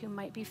those of you who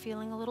might be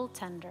feeling a little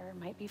tender,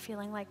 might be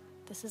feeling like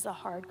this is a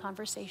hard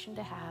conversation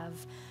to have.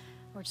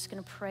 We're just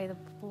going to pray the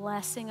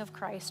blessing of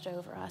Christ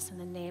over us in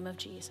the name of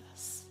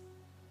Jesus.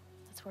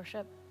 Let's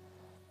worship.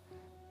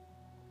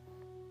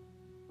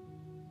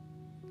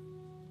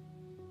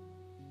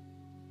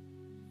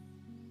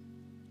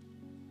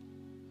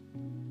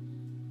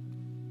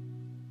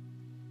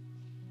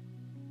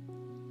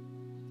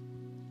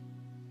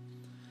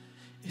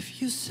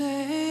 If you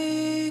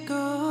say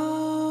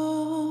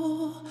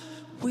go,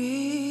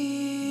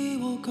 we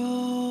will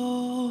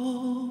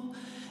go.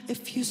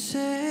 If you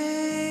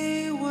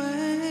say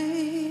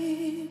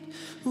wait,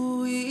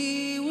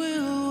 we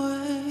will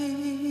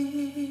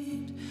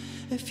wait.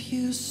 If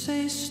you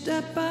say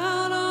step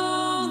out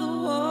on the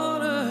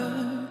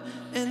water,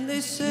 and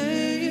they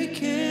say it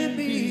can't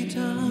be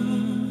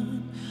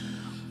done,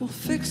 we'll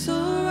fix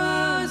our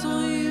eyes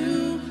on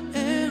you,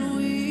 and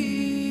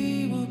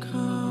we will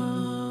come.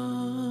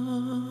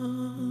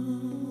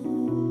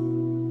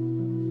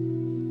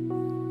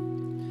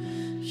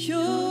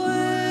 Your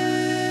ways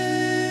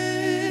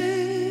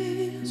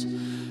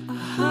are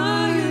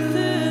higher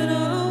than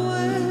our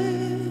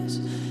ways,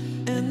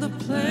 and the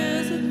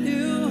plans that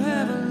you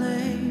have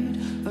laid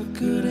are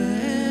good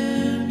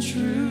and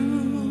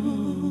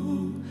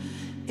true.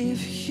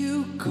 If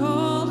you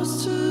call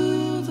us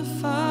to the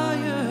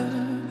fire,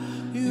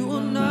 you will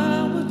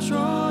not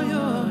withdraw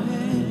your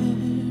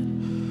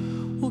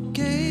hand. We'll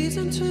gaze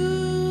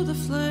into the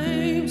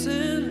flames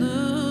and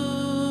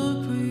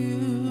look for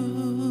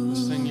you.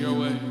 Sing your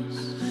ways.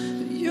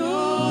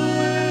 Your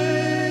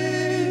ways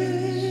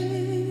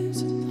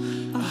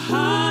are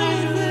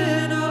higher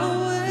than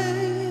our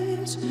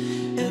ways,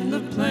 and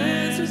the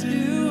plans that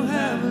you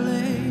have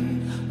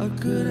laid are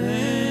good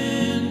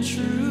and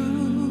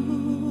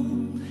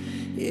true.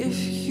 If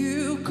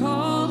you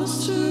call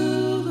us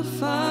to the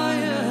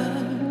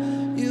fire,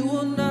 you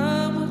will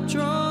not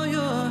withdraw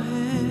your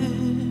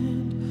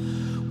hand.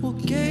 We'll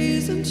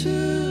gaze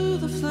into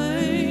the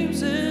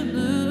flames and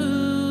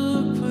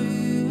look for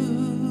you.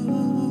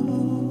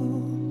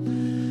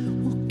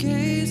 We'll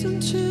gaze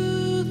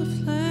into the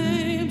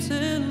flames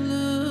and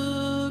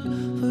look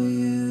for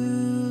you.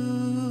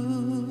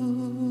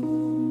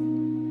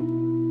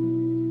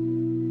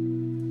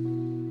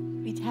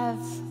 We have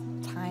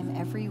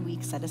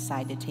set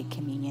aside to take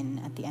communion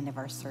at the end of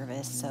our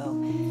service.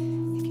 So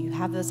if you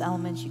have those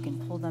elements, you can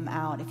pull them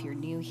out. If you're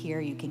new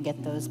here, you can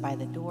get those by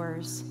the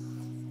doors.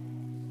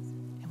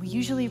 And we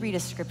usually read a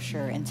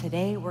scripture, and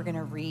today we're going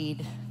to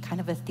read kind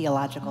of a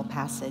theological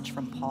passage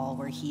from Paul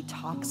where he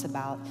talks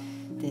about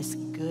this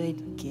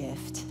good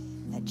gift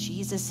that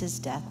Jesus'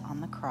 death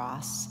on the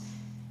cross,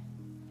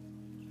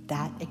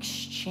 that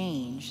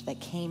exchange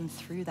that came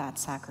through that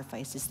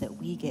sacrifice, is that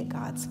we get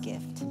God's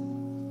gift.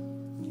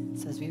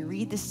 So as we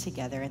read this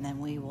together and then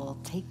we will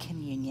take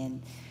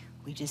communion,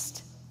 we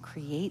just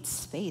create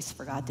space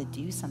for God to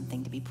do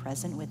something, to be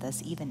present with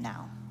us even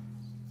now.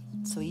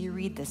 So you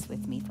read this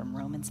with me from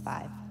Romans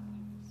 5.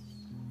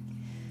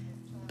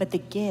 But the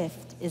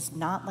gift is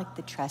not like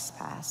the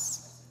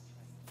trespass,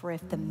 for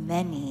if the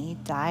many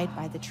died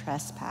by the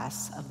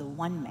trespass of the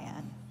one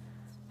man,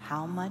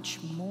 how much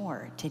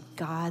more did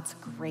God's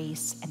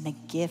grace and the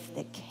gift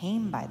that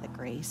came by the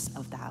grace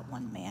of that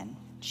one man,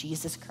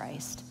 Jesus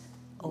Christ,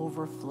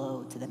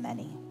 overflow to the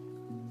many?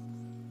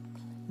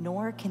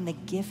 Nor can the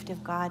gift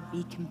of God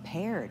be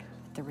compared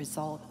with the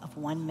result of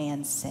one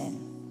man's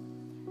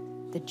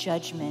sin. The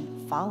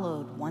judgment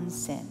followed one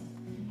sin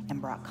and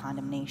brought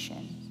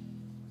condemnation,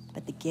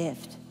 but the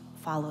gift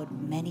followed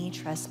many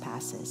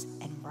trespasses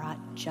and brought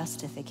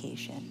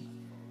justification.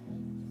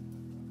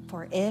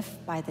 For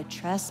if by the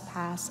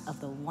trespass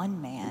of the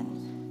one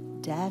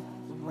man, death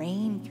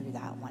reigned through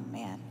that one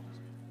man,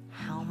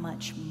 how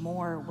much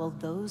more will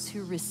those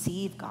who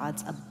receive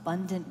God's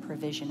abundant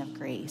provision of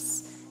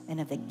grace and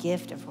of the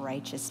gift of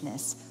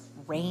righteousness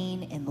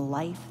reign in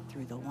life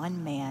through the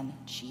one man,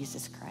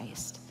 Jesus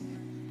Christ?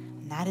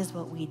 And that is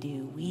what we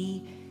do.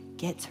 We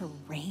get to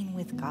reign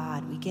with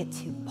God. We get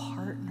to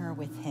partner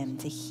with him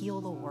to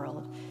heal the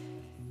world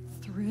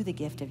through the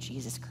gift of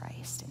Jesus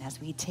Christ. And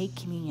as we take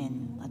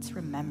communion, let's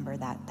remember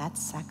that that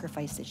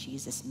sacrifice that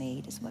Jesus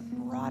made is what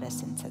brought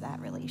us into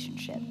that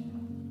relationship.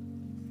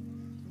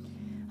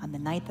 On the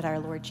night that our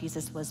Lord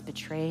Jesus was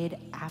betrayed,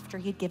 after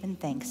he'd given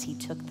thanks, he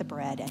took the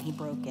bread and he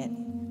broke it.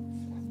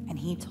 And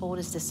he told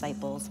his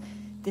disciples,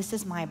 "This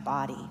is my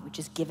body, which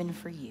is given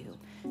for you.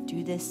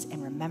 Do this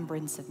in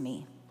remembrance of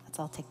me." Let's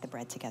all take the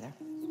bread together.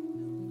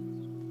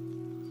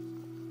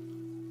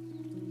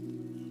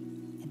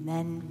 And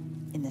then,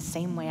 in the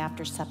same way,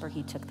 after supper,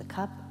 he took the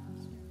cup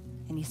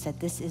and he said,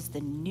 "This is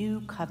the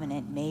new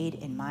covenant made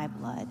in my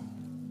blood.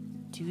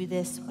 Do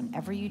this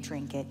whenever you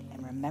drink it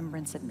in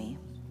remembrance of me."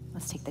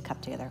 Let's take the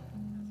cup together.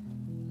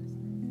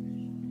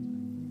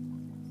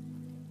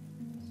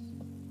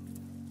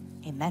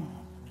 Amen.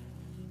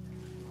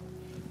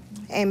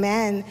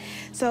 Amen.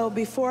 So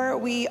before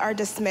we are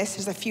dismissed,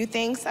 there's a few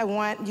things I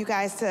want you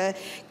guys to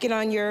get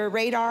on your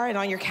radar and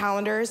on your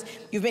calendars.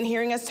 You've been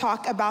hearing us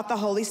talk about the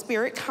Holy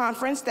Spirit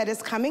Conference that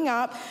is coming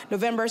up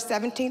November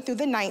 17th through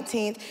the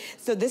 19th.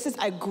 So this is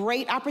a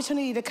great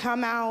opportunity to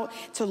come out,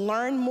 to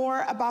learn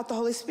more about the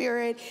Holy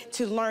Spirit,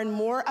 to learn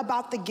more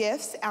about the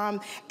gifts.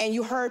 And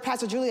you heard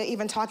Pastor Julia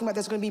even talking about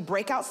there's going to be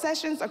breakout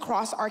sessions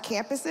across our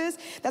campuses.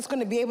 That's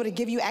going to be able to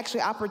give you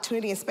actually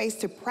opportunity and space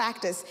to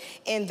practice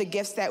in the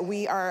gifts that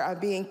we are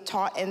being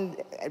taught in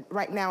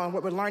right now and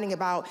what we're learning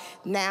about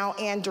now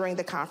and during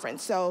the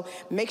conference. So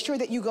make sure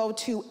that you go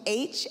to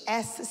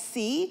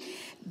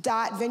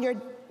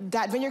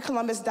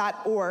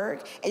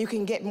hsc.vineyardcolumbus.org and you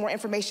can get more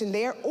information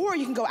there, or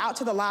you can go out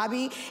to the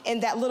lobby in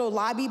that little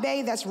lobby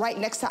bay that's right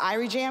next to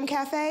Irie Jam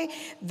Cafe.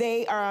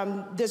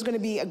 There's going to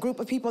be a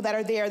group of people that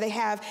are there. They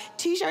have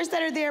t-shirts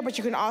that are there, but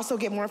you can also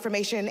get more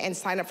information and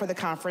sign up for the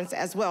conference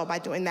as well by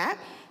doing that.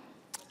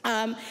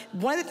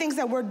 One of the things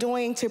that we're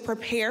doing to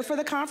prepare for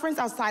the conference,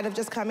 outside of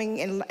just coming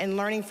and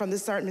learning from the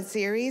sermon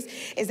series,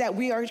 is that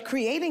we are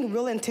creating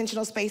real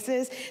intentional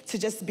spaces to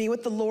just be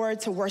with the Lord,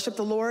 to worship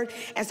the Lord.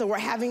 And so we're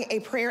having a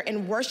prayer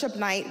and worship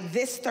night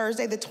this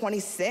Thursday, the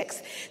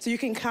 26th. So you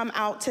can come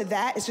out to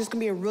that. It's just gonna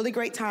be a really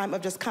great time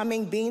of just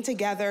coming, being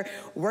together,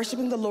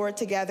 worshiping the Lord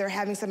together,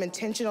 having some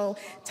intentional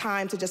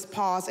time to just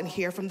pause and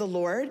hear from the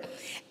Lord.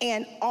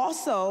 And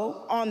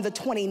also on the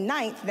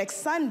 29th, next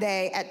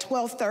Sunday at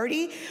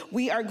 12:30,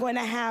 we are going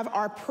to have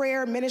our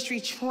prayer ministry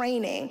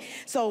training.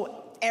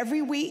 So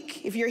every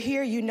week, if you're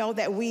here, you know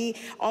that we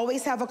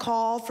always have a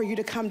call for you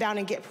to come down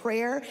and get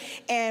prayer.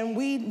 And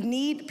we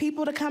need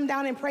people to come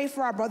down and pray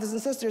for our brothers and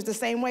sisters the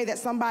same way that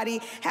somebody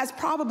has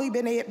probably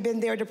been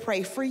there to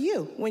pray for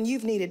you when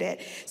you've needed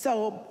it.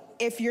 So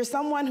if you're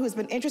someone who's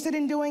been interested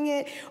in doing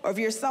it, or if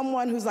you're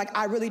someone who's like,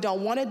 I really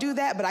don't want to do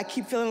that, but I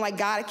keep feeling like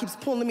God keeps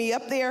pulling me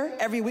up there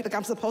every week, like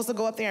I'm supposed to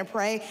go up there and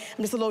pray,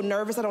 I'm just a little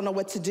nervous, I don't know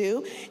what to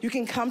do, you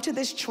can come to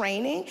this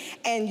training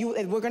and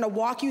we're going to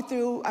walk you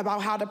through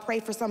about how to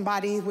pray for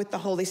somebody with the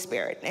Holy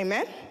Spirit.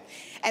 Amen?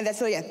 And that's,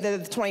 so yeah,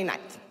 the 29th.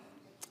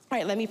 All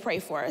right, let me pray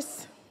for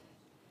us.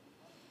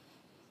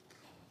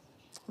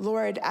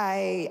 Lord,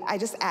 I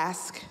just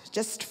ask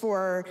just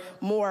for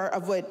more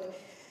of what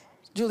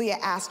Julia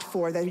asked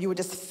for, that you would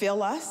just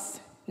fill us,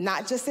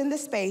 not just in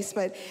this space,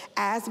 but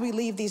as we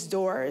leave these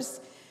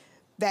doors,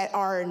 that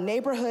our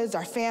neighborhoods,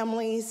 our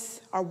families,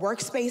 our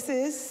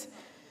workspaces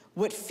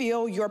would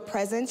feel your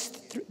presence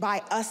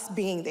by us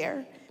being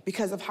there.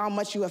 because of how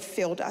much you have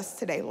filled us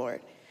today, Lord.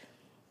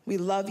 We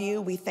love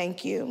you, we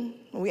thank you,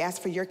 and we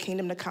ask for your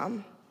kingdom to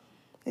come.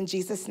 In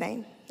Jesus'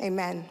 name,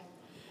 amen.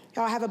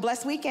 Y'all have a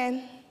blessed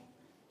weekend.